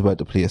questions about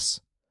the place.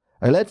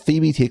 I let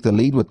Phoebe take the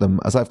lead with them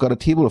as I've got a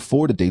table of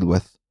 4 to deal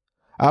with.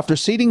 After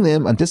seating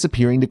them and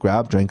disappearing to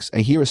grab drinks, I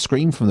hear a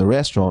scream from the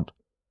restaurant.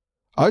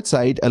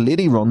 Outside, a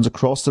lady runs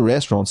across the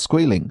restaurant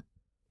squealing.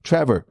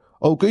 Trevor.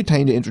 Oh, good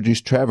time to introduce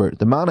Trevor.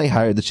 The man I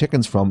hired the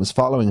chickens from is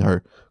following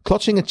her,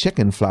 clutching a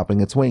chicken flapping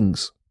its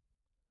wings.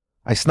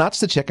 I snatch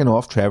the chicken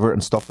off Trevor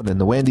and stuff it in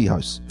the Wendy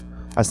house.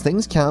 As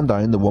things calm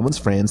down, the woman's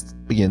friends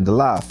begin to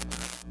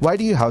laugh. Why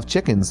do you have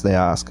chickens, they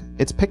ask.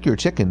 It's pick your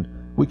chicken.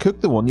 We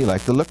cook the one you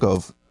like the look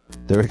of.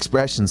 Their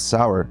expressions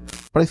sour.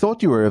 But I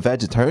thought you were a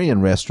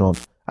vegetarian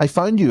restaurant. I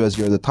found you as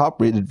you're the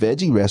top-rated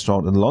veggie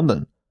restaurant in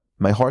London.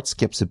 My heart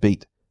skips a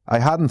beat. I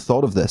hadn't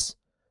thought of this.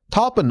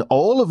 Top in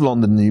all of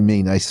London, you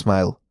mean, I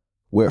smile.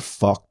 We're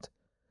fucked.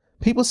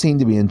 People seem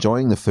to be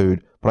enjoying the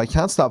food, but I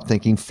can't stop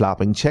thinking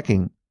flapping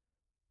chicken.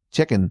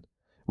 Chicken.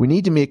 We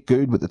need to make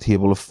good with the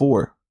table of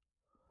 4.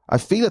 I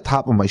feel a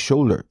tap on my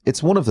shoulder.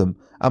 It's one of them,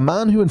 a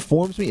man who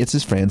informs me it's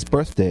his friend's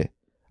birthday.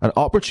 An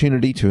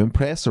opportunity to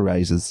impress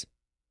arises.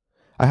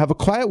 I have a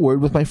quiet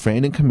word with my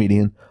friend and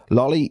comedian,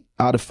 Lolly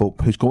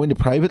Adafop, who's going to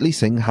privately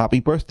sing happy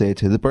birthday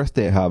to the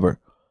birthday haver.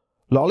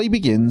 Lolly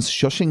begins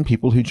shushing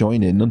people who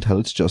join in until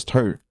it's just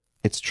her.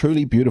 It's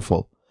truly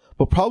beautiful.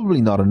 But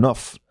probably not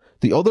enough.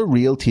 The other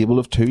real table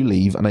of 2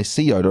 leave and I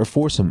see out our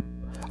foursome.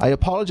 I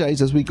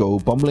apologise as we go,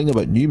 bumbling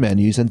about new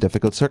menus and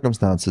difficult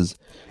circumstances.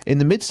 In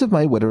the midst of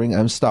my wittering,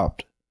 I'm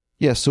stopped.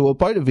 Yes, so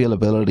about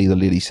availability, the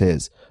lady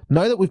says.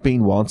 Now that we've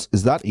been once,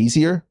 is that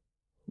easier?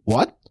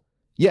 What?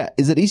 Yeah,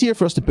 is it easier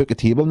for us to book a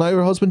table now,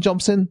 her husband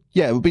jumps in?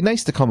 Yeah, it would be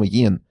nice to come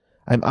again.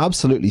 I'm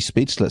absolutely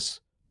speechless.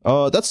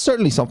 That's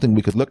certainly something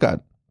we could look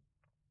at.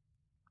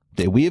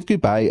 They wave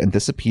goodbye and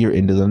disappear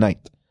into the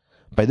night.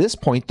 By this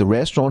point, the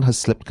restaurant has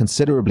slipped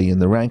considerably in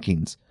the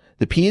rankings.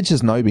 The page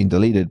has now been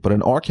deleted, but an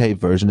archived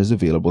version is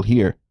available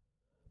here.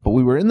 But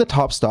we were in the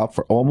top stop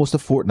for almost a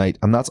fortnight,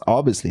 and that's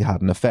obviously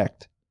had an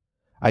effect.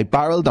 I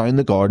barrel down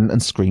the garden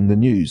and scream the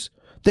news.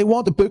 They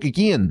want to book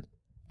again!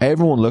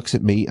 Everyone looks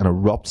at me and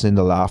erupts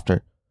into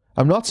laughter.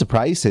 I'm not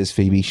surprised, says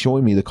Phoebe,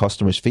 showing me the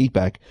customers'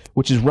 feedback,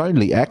 which is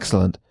roundly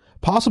excellent.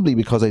 Possibly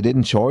because I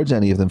didn't charge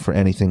any of them for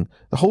anything.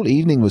 The whole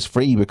evening was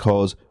free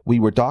because we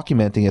were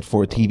documenting it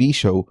for a TV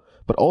show,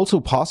 but also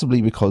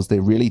possibly because they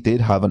really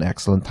did have an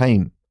excellent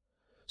time.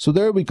 So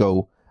there we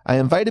go. I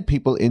invited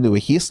people into a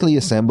hastily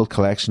assembled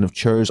collection of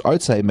chairs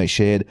outside my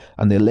shed,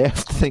 and they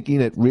left thinking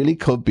it really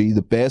could be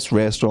the best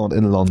restaurant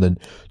in London,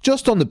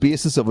 just on the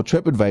basis of a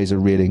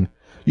TripAdvisor rating.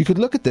 You could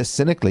look at this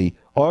cynically,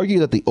 argue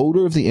that the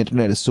odour of the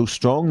internet is so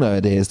strong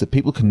nowadays that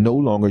people can no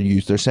longer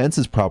use their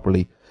senses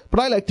properly. But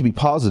I like to be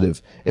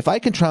positive. If I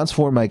can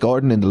transform my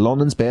garden into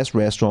London's best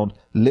restaurant,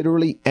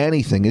 literally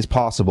anything is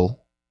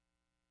possible.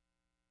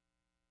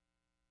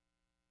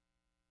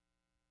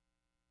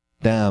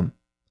 Damn.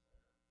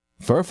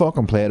 Fair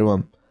fucking play to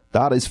him.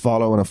 That is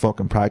following a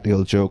fucking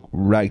practical joke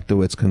right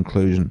to its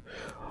conclusion.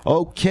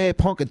 Okay,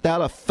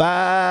 Punkadella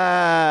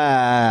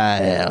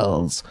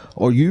Files.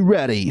 Are you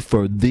ready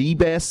for the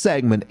best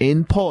segment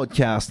in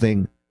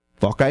podcasting?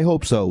 Fuck, I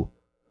hope so.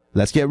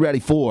 Let's get ready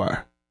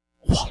for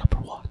Walloper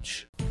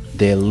Watch.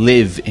 They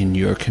live in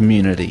your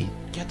community.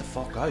 Get the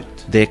fuck out.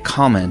 They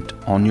comment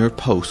on your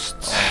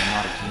posts. Oh,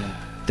 not again.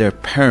 Their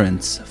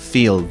parents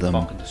feel them.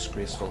 Fucking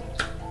disgraceful.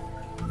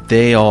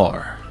 They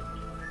are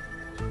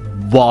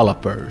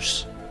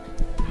Wallopers.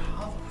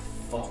 Have a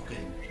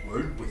fucking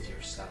word with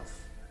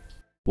yourself.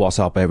 What's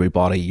up,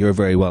 everybody? You're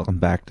very welcome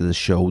back to the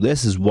show.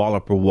 This is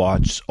Walloper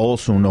Watch,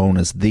 also known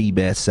as the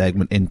best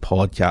segment in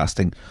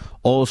podcasting,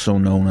 also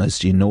known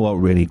as you know what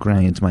really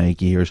grinds my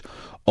gears,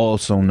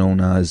 also known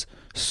as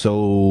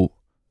so...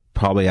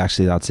 Probably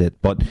actually that's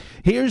it. But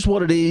here's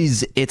what it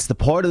is. It's the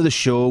part of the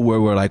show where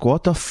we're like,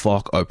 what the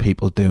fuck are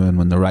people doing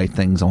when they write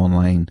things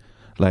online?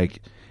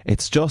 Like,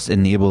 it's just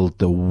enabled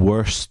the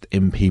worst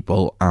in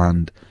people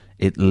and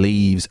it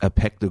leaves a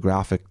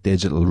pictographic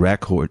digital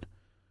record.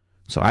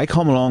 So I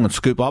come along and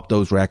scoop up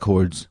those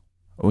records.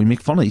 We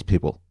make fun of these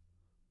people.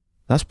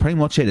 That's pretty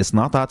much it. It's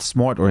not that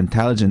smart or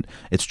intelligent.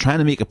 It's trying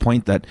to make a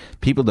point that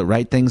people that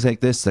write things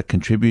like this, that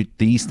contribute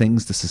these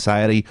things to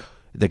society,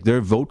 like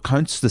their vote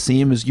counts the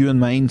same as you and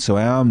mine. So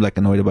I am like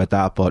annoyed about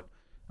that, but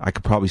I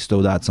could probably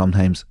stow that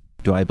sometimes.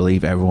 Do I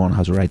believe everyone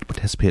has a right to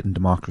participate in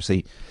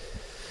democracy?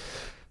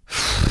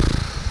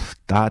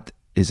 That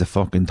is a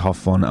fucking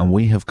tough one, and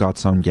we have got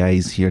some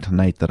guys here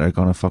tonight that are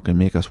gonna fucking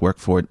make us work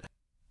for it.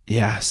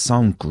 Yeah,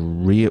 some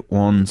great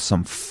ones,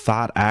 some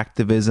fat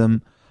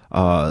activism,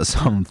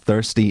 some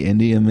thirsty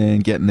Indian men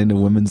getting into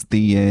women's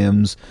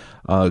DMs,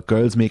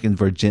 girls making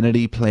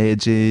virginity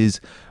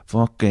pledges,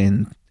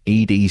 fucking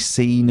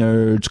EDC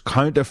nerds,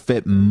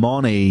 counterfeit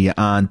money,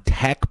 and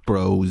tech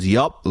bros.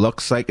 Yup,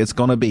 looks like it's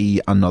gonna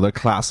be another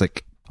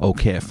classic.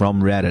 Okay,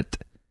 from Reddit.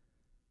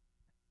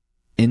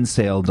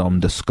 Inceldom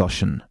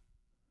discussion.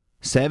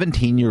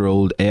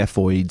 17-year-old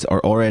Foids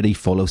are already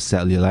full of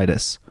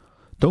cellulitis.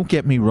 Don't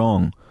get me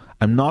wrong,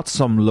 I'm not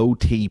some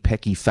low-T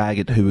picky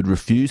faggot who would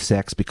refuse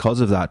sex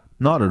because of that.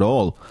 Not at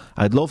all.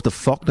 I'd love to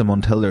fuck them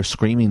until they're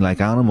screaming like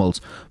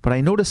animals, but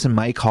I notice in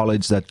my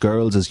college that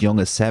girls as young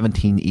as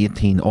 17,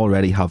 18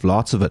 already have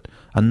lots of it,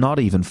 and not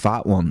even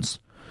fat ones.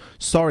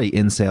 Sorry,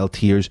 incel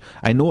tears.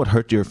 I know it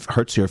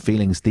hurts your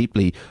feelings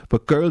deeply,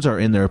 but girls are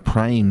in their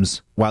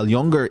primes, while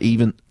younger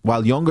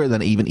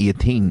than even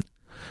 18.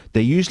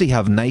 They usually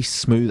have nice,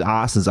 smooth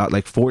asses at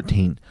like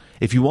 14.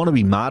 If you want to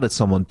be mad at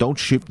someone, don't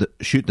shoot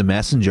the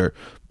messenger.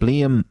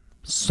 Blame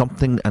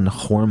something and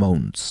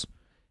hormones.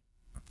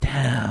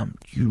 Damn,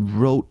 you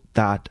wrote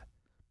that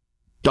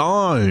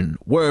down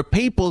where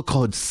people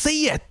could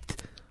see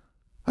it.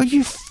 Are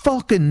you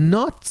fucking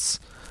nuts?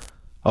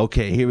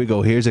 Okay, here we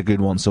go. Here's a good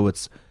one. So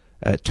it's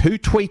 2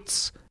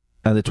 tweets,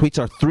 and the tweets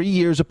are 3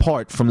 years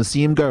apart from the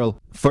same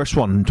girl. First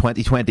one in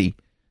 2020.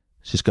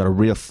 She's got a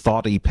real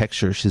thoughty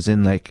picture. She's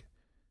in like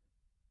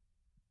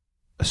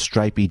a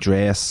stripy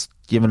dress,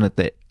 giving it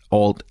the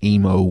alt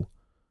emo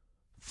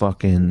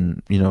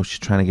fucking, she's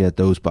trying to get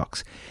those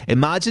bucks.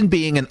 Imagine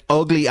being an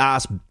ugly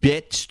ass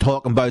bitch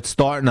talking about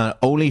starting on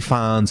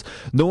OnlyFans.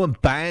 No one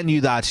buying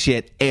you that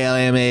shit,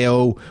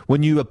 LMAO.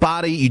 When you a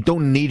body, you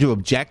don't need to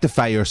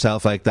objectify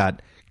yourself like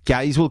that.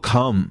 Guys will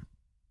come.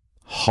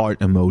 Heart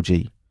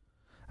emoji.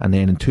 And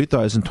then in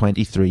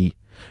 2023,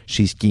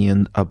 she's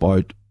gained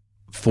about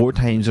 4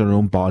 times her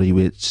own body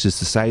weight. She's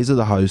the size of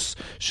the house.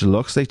 She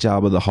looks like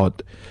Jabba the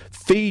Hutt.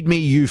 Feed me,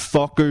 you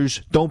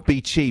fuckers. Don't be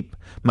cheap.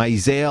 My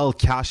Zelle,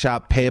 Cash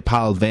App,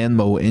 PayPal,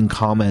 Venmo in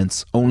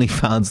comments.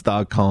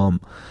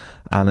 Onlyfans.com.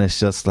 And it's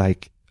just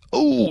like,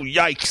 oh,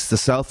 yikes. The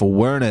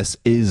self-awareness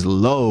is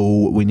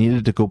low. We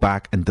needed to go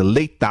back and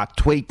delete that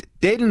tweet,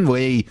 didn't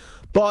we?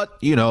 But,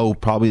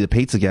 probably the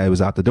pizza guy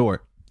was at the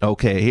door.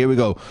 Okay, here we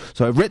go.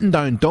 So I've written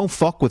down, don't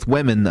fuck with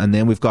women, and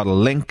then we've got a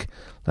link.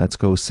 Let's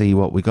go see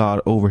what we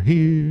got over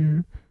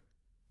here.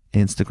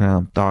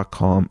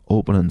 Instagram.com,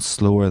 opening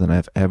slower than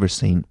I've ever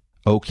seen.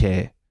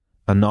 Okay,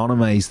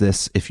 anonymize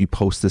this if you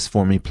post this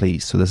for me,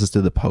 please. So this is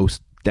to the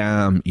post.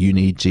 Damn, you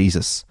need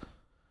Jesus.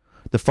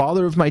 The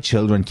father of my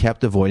children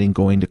kept avoiding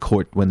going to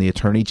court when the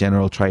Attorney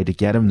General tried to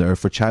get him there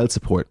for child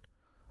support.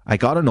 I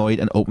got annoyed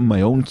and opened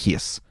my own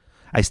case.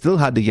 I still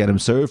had to get him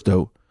served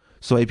though.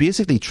 So I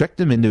basically tricked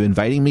him into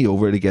inviting me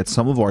over to get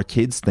some of our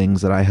kids'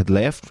 things that I had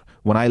left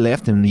when I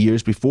left him the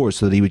years before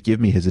so that he would give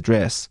me his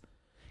address.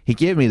 He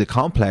gave me the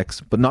complex,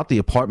 but not the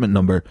apartment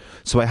number,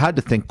 so I had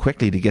to think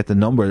quickly to get the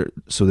number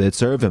so they'd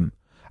serve him.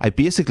 I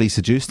basically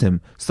seduced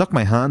him, stuck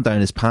my hand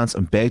down his pants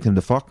and begged him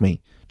to fuck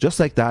me. Just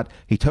like that,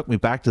 he took me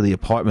back to the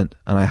apartment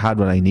and I had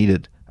what I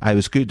needed. I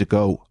was good to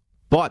go.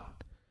 But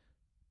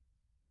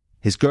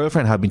his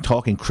girlfriend had been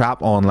talking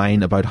crap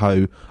online about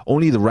how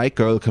only the right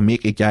girl can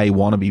make a guy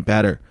want to be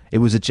better. It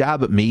was a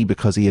jab at me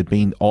because he had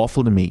been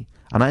awful to me.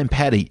 And I'm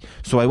petty,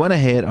 so I went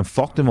ahead and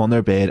fucked him on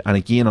their bed and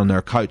again on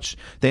their couch,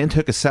 then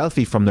took a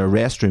selfie from their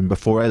restroom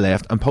before I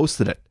left and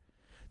posted it.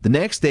 The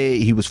next day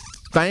he was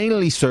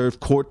finally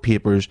served court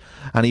papers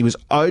and he was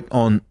out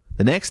on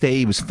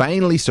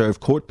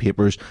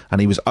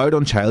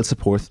child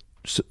support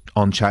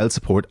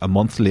a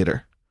month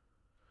later.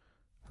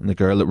 And the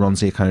girl that runs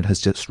the account has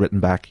just written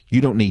back,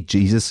 you don't need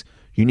Jesus,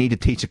 you need to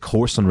teach a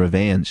course on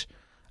revenge.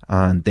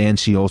 And then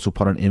she also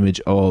put an image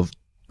of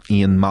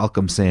Ian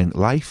Malcolm saying,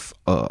 life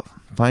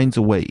finds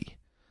a way.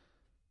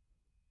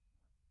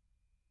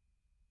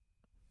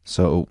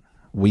 So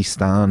we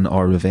stand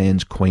our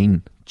revenge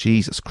queen.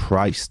 Jesus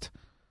Christ.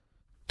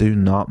 Do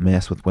not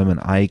mess with women.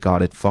 I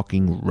got it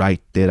fucking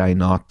right, did I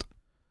not?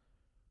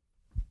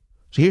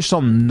 So here's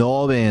some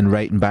knobhead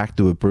writing back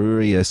to a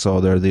brewery I saw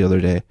there the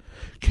other day.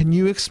 Can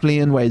you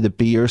explain why the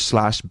beer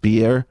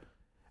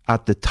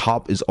at the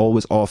top is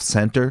always off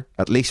centre,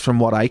 at least from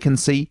what I can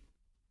see?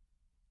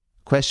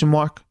 Question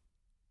mark.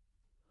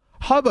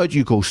 How about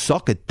you go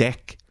suck a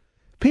dick?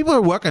 People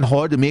are working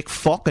hard to make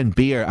fucking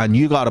beer and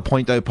you gotta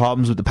point out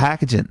problems with the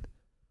packaging.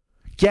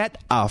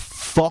 Get a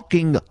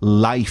fucking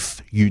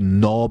life, you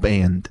knob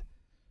end.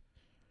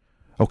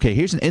 Okay,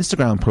 here's an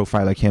Instagram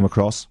profile I came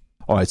across.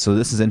 Alright, so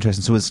this is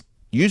interesting. So his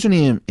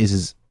username is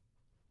his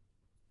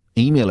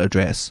email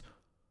address.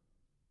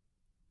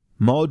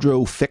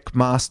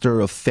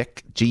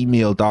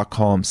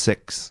 modroficmasterofic@gmail.com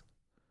 6.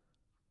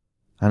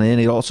 And then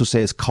it also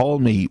says call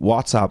me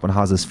WhatsApp and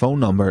has his phone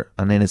number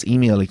and then his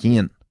email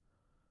again.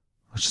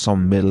 Which is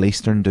some Middle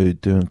Eastern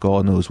dude doing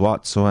God knows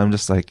what. So I'm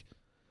just like,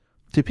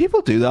 do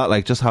people do that?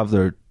 Like just have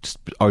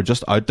are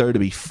just out there to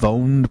be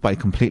phoned by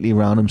completely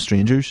random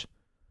strangers?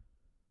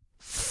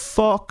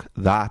 Fuck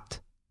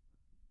that.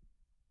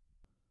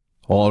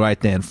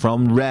 Alright then,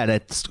 from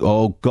Reddit.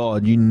 Oh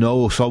God,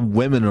 some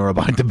women are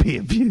about to be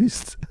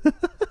abused.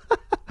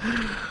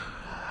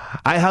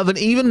 I have an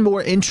even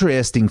more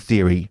interesting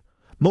theory.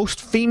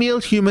 Most female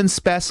human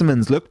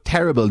specimens look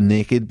terrible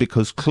naked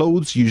because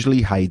clothes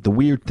usually hide the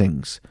weird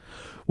things.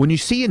 When you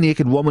see a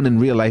naked woman in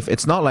real life,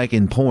 it's not like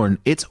in porn,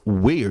 it's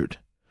weird.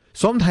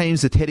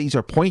 Sometimes the titties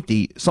are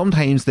pointy,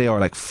 sometimes they are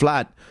like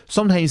flat,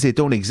 sometimes they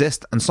don't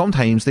exist, and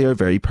sometimes they are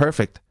very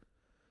perfect.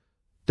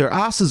 Their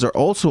asses are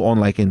also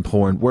unlike in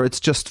porn, where it's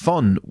just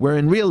fun, where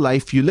in real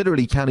life you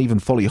literally can't even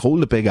fully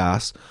hold a big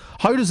ass.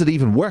 How does it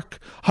even work?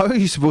 How are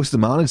you supposed to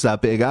manage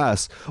that big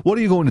ass? What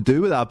are you going to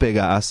do with that big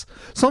ass?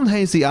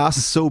 Sometimes the ass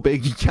is so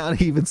big you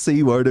can't even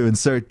see where to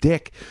insert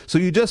dick, so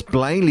you just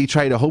blindly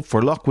try to hope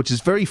for luck, which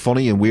is very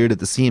funny and weird at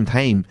the same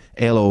time.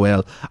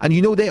 LOL. And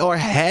you know, they are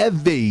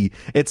heavy.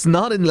 It's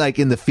not in like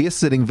in the face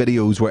sitting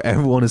videos where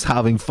everyone is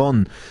having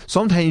fun.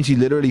 Sometimes you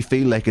literally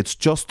feel like it's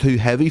just too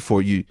heavy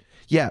for you.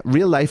 Yeah,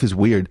 real life is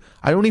weird.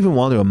 I don't even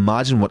want to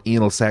imagine what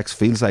anal sex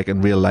feels like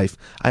in real life.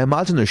 I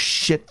imagine there's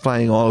shit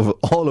flying all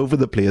over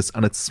the place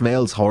and it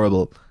smells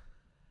horrible.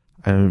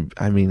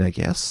 I mean, I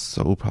guess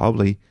so,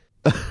 probably.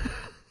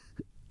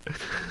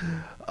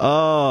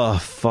 Oh,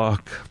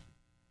 fuck.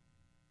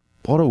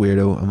 What a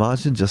weirdo.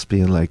 Imagine just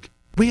being like,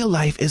 real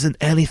life isn't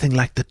anything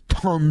like the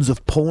tons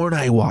of porn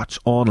I watch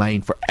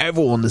online for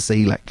everyone to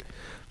see. Like,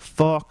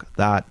 fuck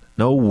that.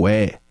 No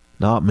way.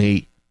 Not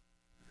me.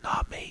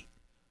 Not me.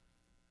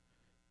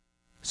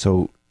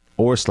 So,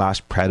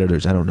 /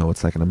 Predators, I don't know,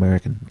 it's like an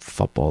American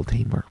football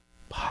team or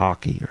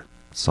hockey or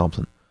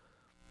something.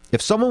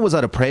 If someone was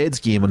at a Preds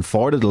game and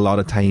farted a lot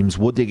of times,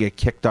 would they get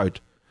kicked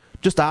out?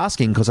 Just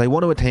asking, because I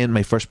want to attend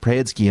my first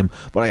Preds game,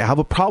 but I have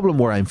a problem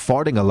where I'm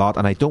farting a lot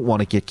and I don't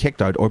want to get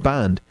kicked out or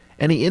banned.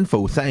 Any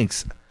info?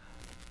 Thanks.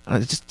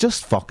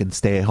 Just fucking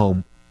stay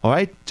home,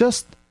 alright?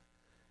 Just,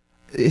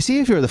 you see,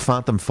 if you're the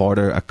phantom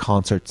farter at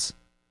concerts,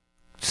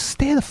 just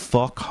stay the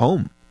fuck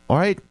home,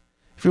 alright?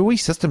 If your wee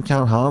system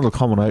can't handle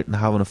coming out and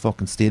having a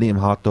fucking stadium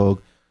hot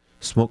dog,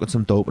 smoking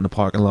some dope in the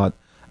parking lot,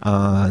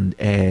 and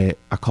a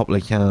couple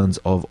of cans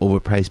of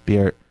overpriced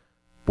beer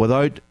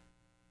without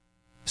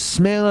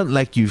smelling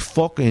like you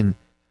fucking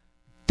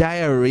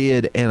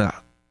diarrheaed in a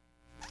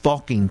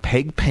fucking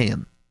pig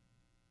pen.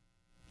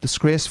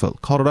 Disgraceful.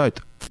 Cut it out.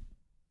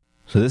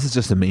 So this is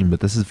just a meme, but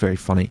this is very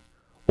funny.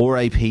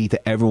 R.I.P.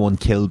 to everyone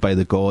killed by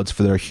the gods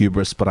for their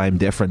hubris, but I'm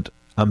different.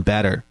 I'm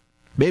better.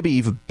 Maybe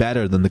even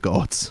better than the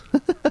gods.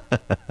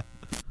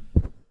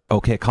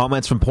 Okay,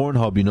 comments from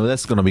Pornhub. You know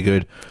this is going to be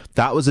good.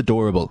 That was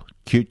adorable.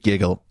 Cute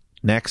giggle.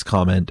 Next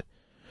comment.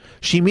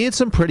 She made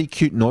some pretty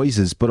cute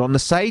noises, but on the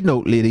side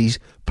note, ladies,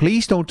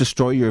 please don't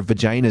destroy your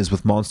vaginas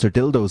with monster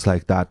dildos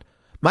like that.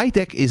 My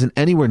dick isn't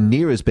anywhere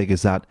near as big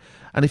as that,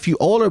 and if you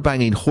all are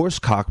banging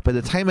horsecock, by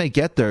the time I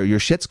get there, your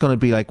shit's going to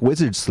be like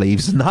wizard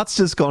sleeves, and that's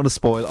just going to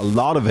spoil a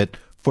lot of it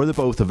for the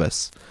both of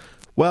us.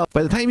 Well,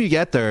 by the time you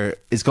get there,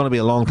 it's going to be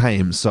a long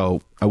time,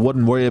 so I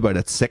wouldn't worry about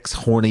it. 6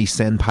 horny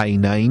senpai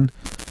 9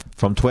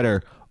 from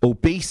Twitter.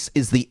 Obese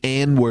is the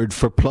N-word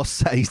for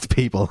plus-sized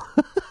people.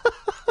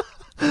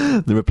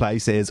 The reply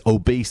says,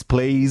 obese,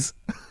 please.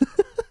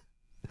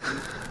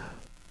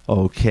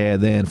 Okay,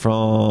 then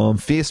from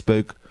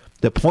Facebook.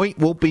 The point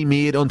won't be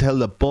made until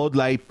the Bud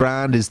Light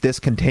brand is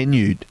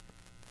discontinued.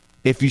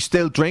 If you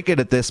still drink it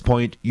at this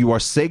point, you are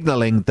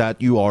signalling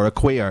that you are a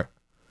queer.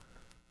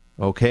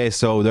 Okay,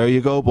 so there you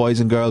go,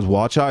 boys and girls.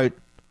 Watch out.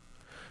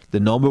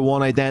 The number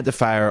one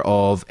identifier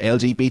of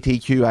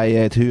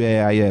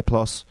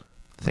LGBTQIA2AIA+,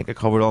 I think I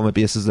covered all my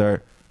bases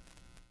there,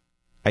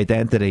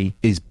 identity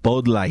is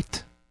Bud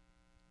Light.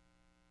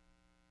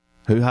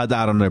 Who had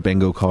that on their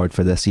bingo card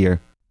for this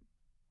year?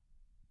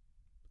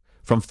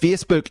 From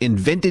Facebook, in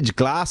vintage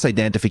glass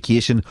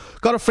identification,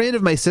 got a friend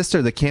of my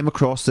sister that came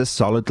across this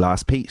solid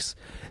glass piece.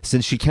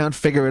 Since she can't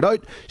figure it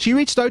out, she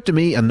reached out to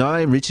me, and now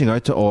I'm reaching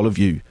out to all of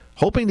you,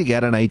 hoping to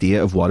get an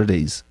idea of what it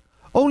is.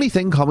 Only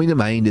thing coming to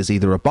mind is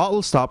either a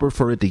bottle stopper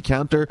for a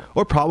decanter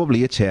or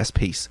probably a chess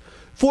piece.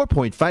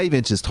 4.5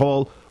 inches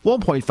tall,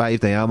 1.5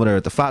 diameter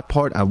at the fat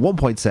part and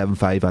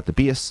 1.75 at the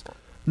base.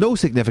 No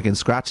significant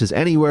scratches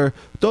anywhere.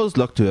 Does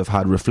look to have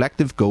had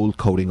reflective gold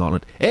coating on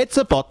it. It's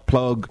a butt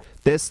plug.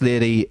 This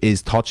lady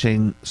is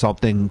touching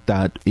something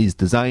that is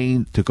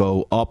designed to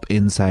go up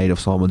inside of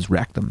someone's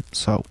rectum.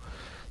 So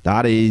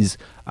that is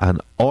an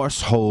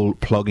arsehole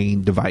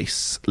plugging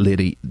device,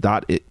 lady.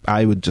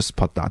 I would just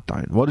put that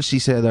down. What did she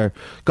say there?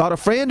 Got a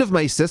friend of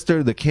my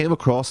sister that came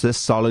across this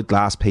solid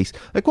glass piece.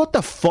 Like, what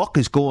the fuck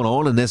is going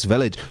on in this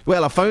village?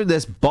 Well, I found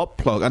this butt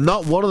plug, and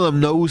not one of them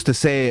knows to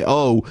say,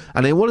 oh.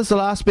 And then what is the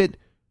last bit?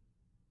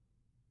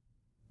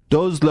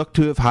 Does look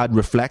to have had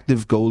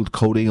reflective gold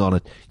coating on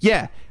it.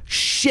 Yeah,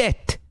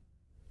 shit.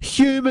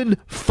 Human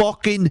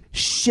fucking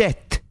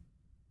shit.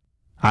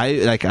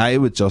 I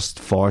would just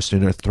far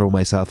sooner throw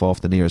myself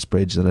off the nearest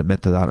bridge than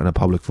admit to that in a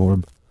public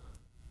forum.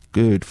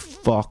 Good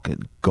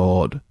fucking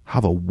God.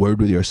 Have a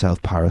word with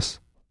yourself, Paris.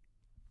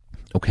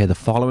 Okay, the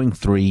following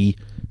 3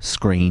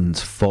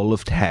 screens full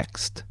of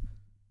text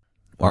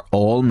are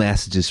all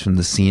messages from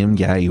the same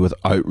guy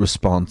without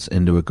response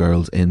into a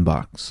girl's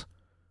inbox.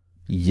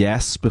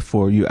 Yes,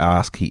 before you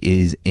ask, he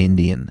is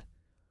Indian.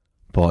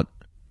 But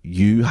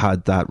you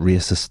had that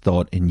racist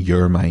thought in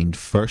your mind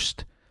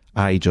first.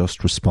 I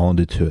just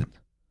responded to it.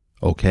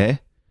 Okay?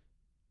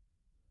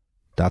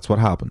 That's what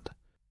happened.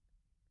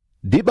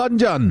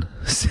 Dibanjan.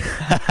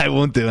 I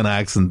won't do an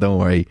accent, don't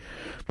worry.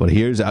 But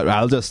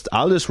I'll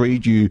just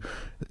read you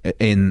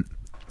in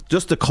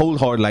just the cold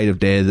hard light of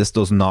day. This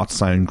does not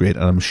sound great,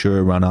 and I'm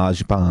sure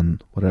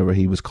Ranajban, whatever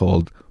he was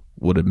called,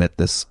 would admit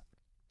this.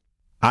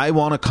 I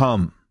want to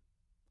come.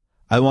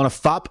 I want to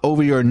fap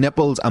over your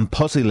nipples and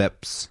pussy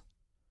lips.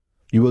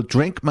 You will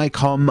drink my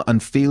cum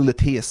and feel the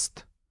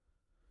taste.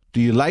 Do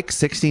you like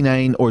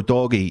 69 or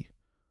doggy?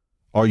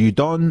 Are you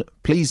done?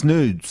 Please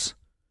nudes.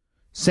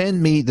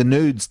 Send me the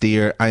nudes,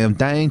 dear. I am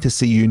dying to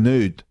see you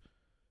nude.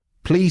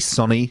 Please,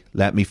 Sonny,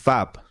 let me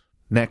fap.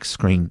 Next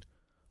screen.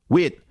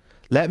 Wait,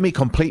 let me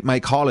complete my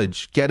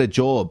college, get a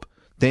job.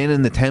 Then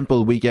in the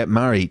temple we get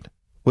married.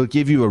 We'll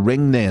give you a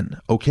ring then.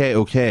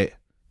 Okay.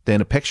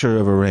 Then a picture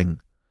of a ring.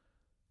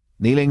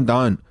 Kneeling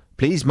down.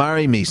 Please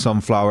marry me,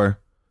 sunflower.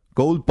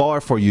 Gold bar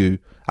for you.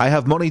 I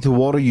have money to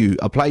water you,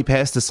 apply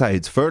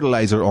pesticides,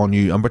 fertilizer on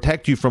you, and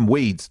protect you from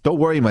weeds. Don't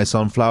worry, my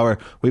sunflower.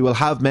 We will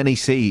have many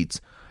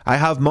seeds. I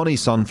have money,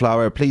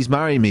 sunflower. Please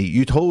marry me.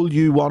 You told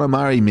you want to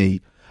marry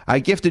me. I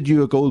gifted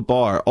you a gold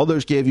bar.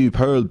 Others gave you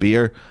pearl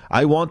beer.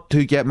 I want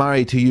to get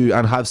married to you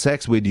and have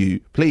sex with you.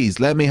 Please,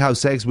 let me have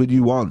sex with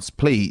you once,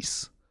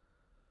 please.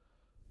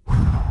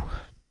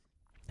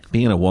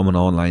 Being a woman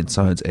online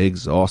sounds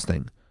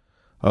exhausting.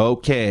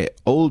 Okay,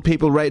 old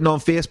people writing on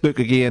Facebook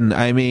again.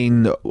 I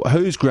mean,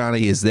 whose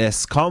granny is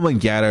this? Come and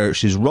get her.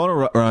 She's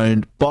running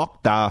around,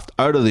 buck daft,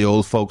 out of the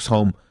old folks'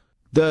 home.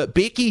 The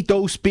Beaky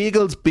Dose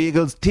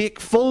Bagels, take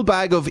full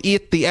bag of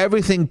 8, the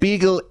everything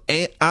bagel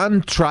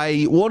and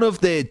try one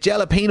of the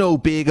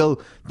jalapeno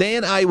bagel.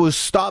 Then I will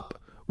stop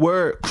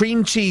where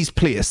cream cheese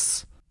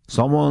place.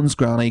 Someone's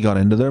granny got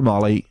into their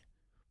molly.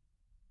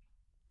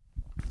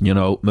 You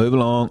know, move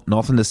along.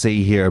 Nothing to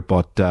see here,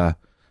 but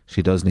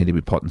she does need to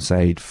be put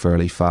inside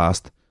fairly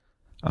fast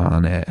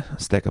and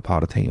stick a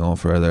pot of tea on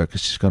for her there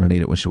because she's going to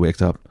need it when she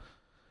wakes up.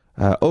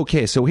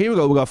 Okay, so here we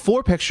go. We got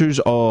 4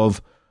 pictures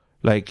of,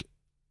 like,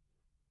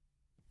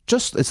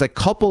 it's like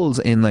couples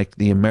in, like,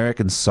 the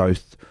American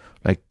South,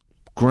 like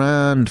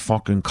grand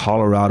fucking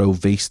Colorado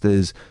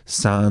vistas,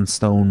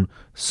 sandstone,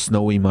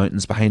 snowy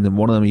mountains behind them.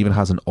 One of them even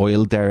has an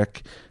oil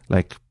derrick,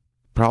 like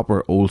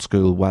proper old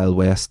school Wild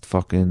West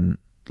fucking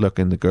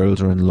looking. The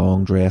girls are in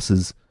long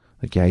dresses,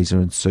 the guys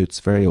are in suits,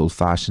 very old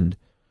fashioned.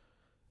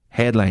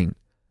 Headline: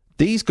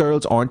 these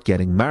girls aren't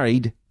getting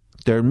married,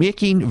 they're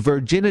making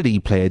virginity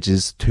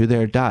pledges to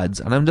their dads.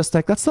 And I'm just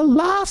like, that's the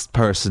last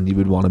person you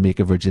would want to make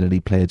a virginity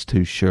pledge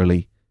to,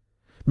 surely.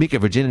 Make a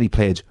virginity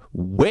pledge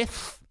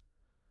with,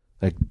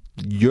 like,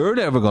 you're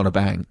never going to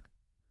bang.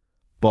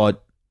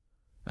 But,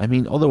 I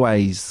mean,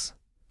 otherwise,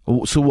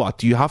 so what?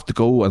 Do you have to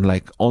go and,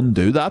 like,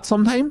 undo that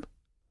sometime?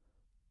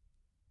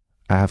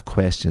 I have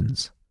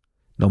questions.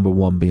 Number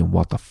 1 being,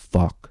 what the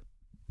fuck?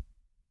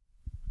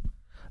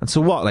 And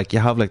so what? Like, you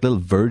have, like, little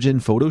virgin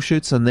photo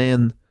shoots and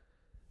then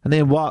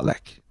what?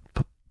 Like,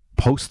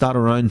 post that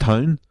around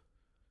town?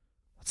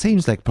 It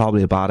seems like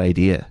probably a bad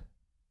idea.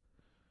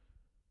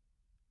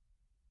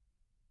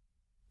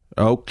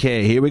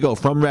 Okay, here we go,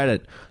 from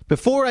Reddit.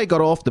 Before I got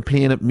off the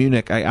plane at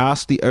Munich, I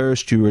asked the air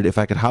steward if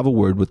I could have a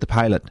word with the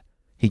pilot.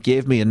 He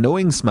gave me a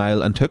knowing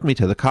smile and took me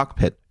to the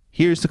cockpit.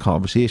 Here's the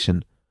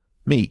conversation.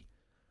 Me: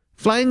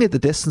 flying at the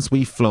distance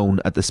we've flown,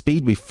 at the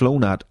speed we've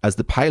flown at, as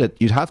the pilot,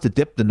 you'd have to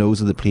dip the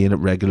nose of the plane at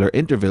regular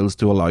intervals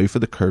to allow for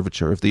the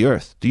curvature of the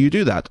Earth. Do you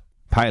do that?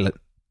 Pilot: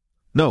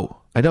 no,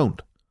 I don't.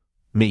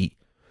 Me: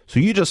 so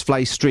you just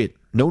fly straight,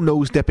 no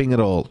nose dipping at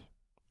all?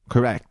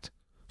 Correct.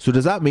 So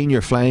does that mean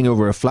you're flying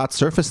over a flat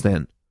surface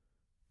then?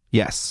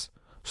 Yes.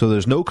 So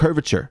there's no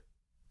curvature?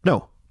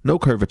 No, no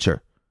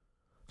curvature.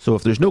 So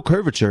if there's no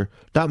curvature,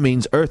 that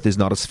means Earth is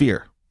not a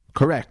sphere.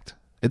 Correct.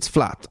 It's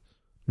flat.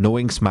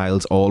 Knowing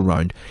smiles all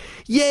round.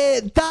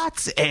 Yeah,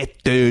 that's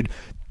it, dude.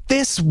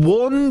 This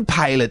one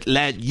pilot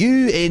let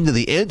you into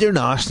the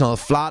international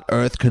flat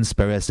Earth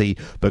conspiracy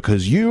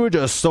because you were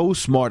just so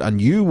smart and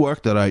you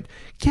worked it out.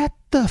 Get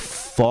the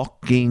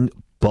fucking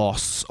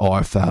boss,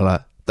 or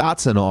fella.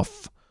 That's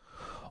enough.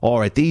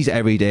 Alright, these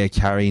everyday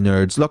carry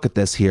nerds, look at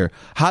this here.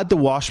 Had to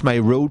wash my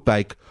road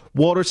bike.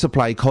 Water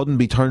supply couldn't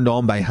be turned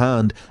on by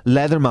hand.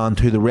 Leatherman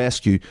to the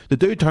rescue. The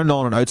dude turned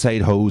on an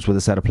outside hose with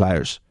a set of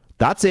pliers.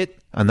 That's it,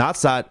 and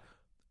that's that.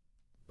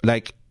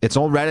 Like, it's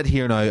on Reddit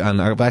here now,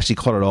 and I've actually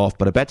cut it off,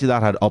 but I bet you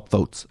that had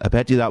upvotes. I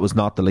bet you that was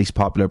not the least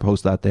popular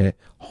post that day.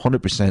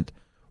 100%.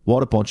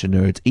 What a bunch of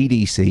nerds.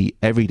 EDC,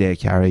 everyday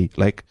carry.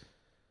 Like,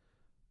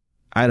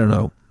 I don't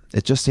know.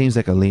 It just seems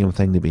like a lame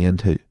thing to be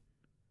into.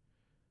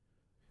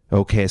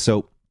 Okay,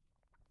 so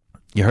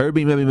you heard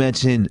me maybe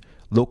mention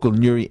local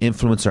Newry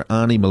influencer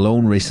Annie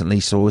Malone recently,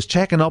 so I was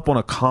checking up on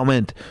a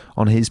comment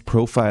on his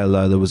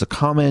profile. There was a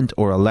comment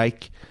or a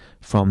like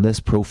from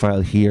this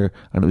profile here,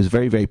 and it was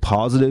very, very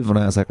positive, and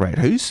I was like, right,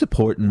 who's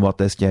supporting what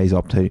this guy's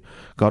up to?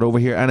 Got over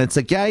here, and it's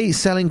a guy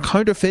selling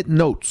counterfeit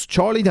notes.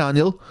 Charlie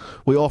Daniel: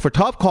 we offer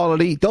top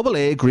quality,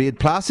 AA grade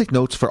plastic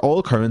notes for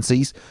all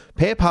currencies.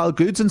 PayPal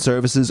goods and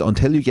services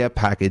until you get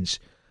package.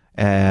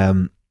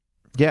 Web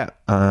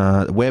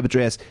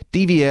address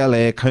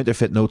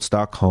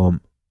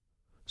dvlacounterfeitnotes.com.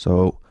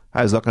 So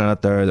I was looking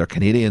at their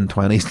Canadian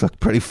 20s look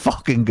pretty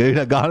fucking good,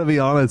 I gotta be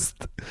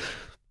honest.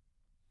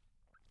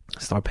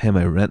 Start paying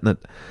my rent in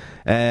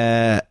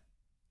it.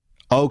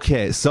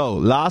 Okay, so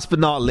last but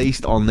not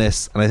least on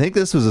this, and I think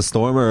this was a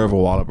stormer of a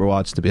Walloper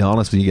watch, to be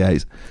honest with you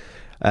guys.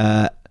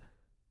 A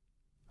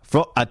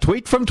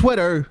tweet from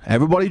Twitter,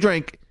 everybody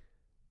drink.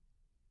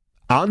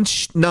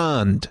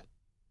 Anschnand.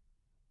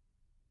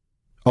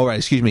 Alright,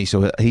 excuse me,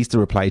 so he's the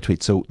reply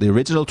tweet. So the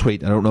original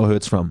tweet, I don't know who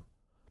it's from,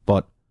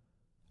 but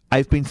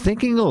I've been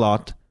thinking a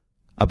lot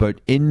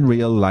about in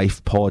real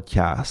life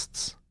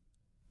podcasts.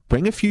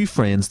 Bring a few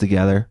friends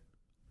together,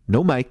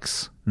 no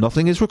mics,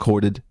 nothing is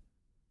recorded.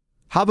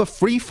 Have a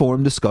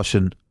free-form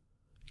discussion.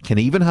 Can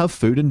even have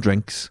food and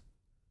drinks.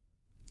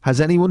 Has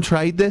anyone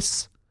tried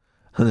this?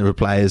 And the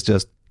reply is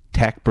just,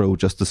 Tech Bro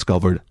just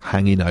discovered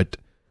hanging out.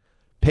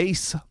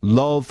 Peace,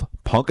 love,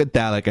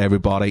 punkadelic,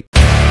 everybody.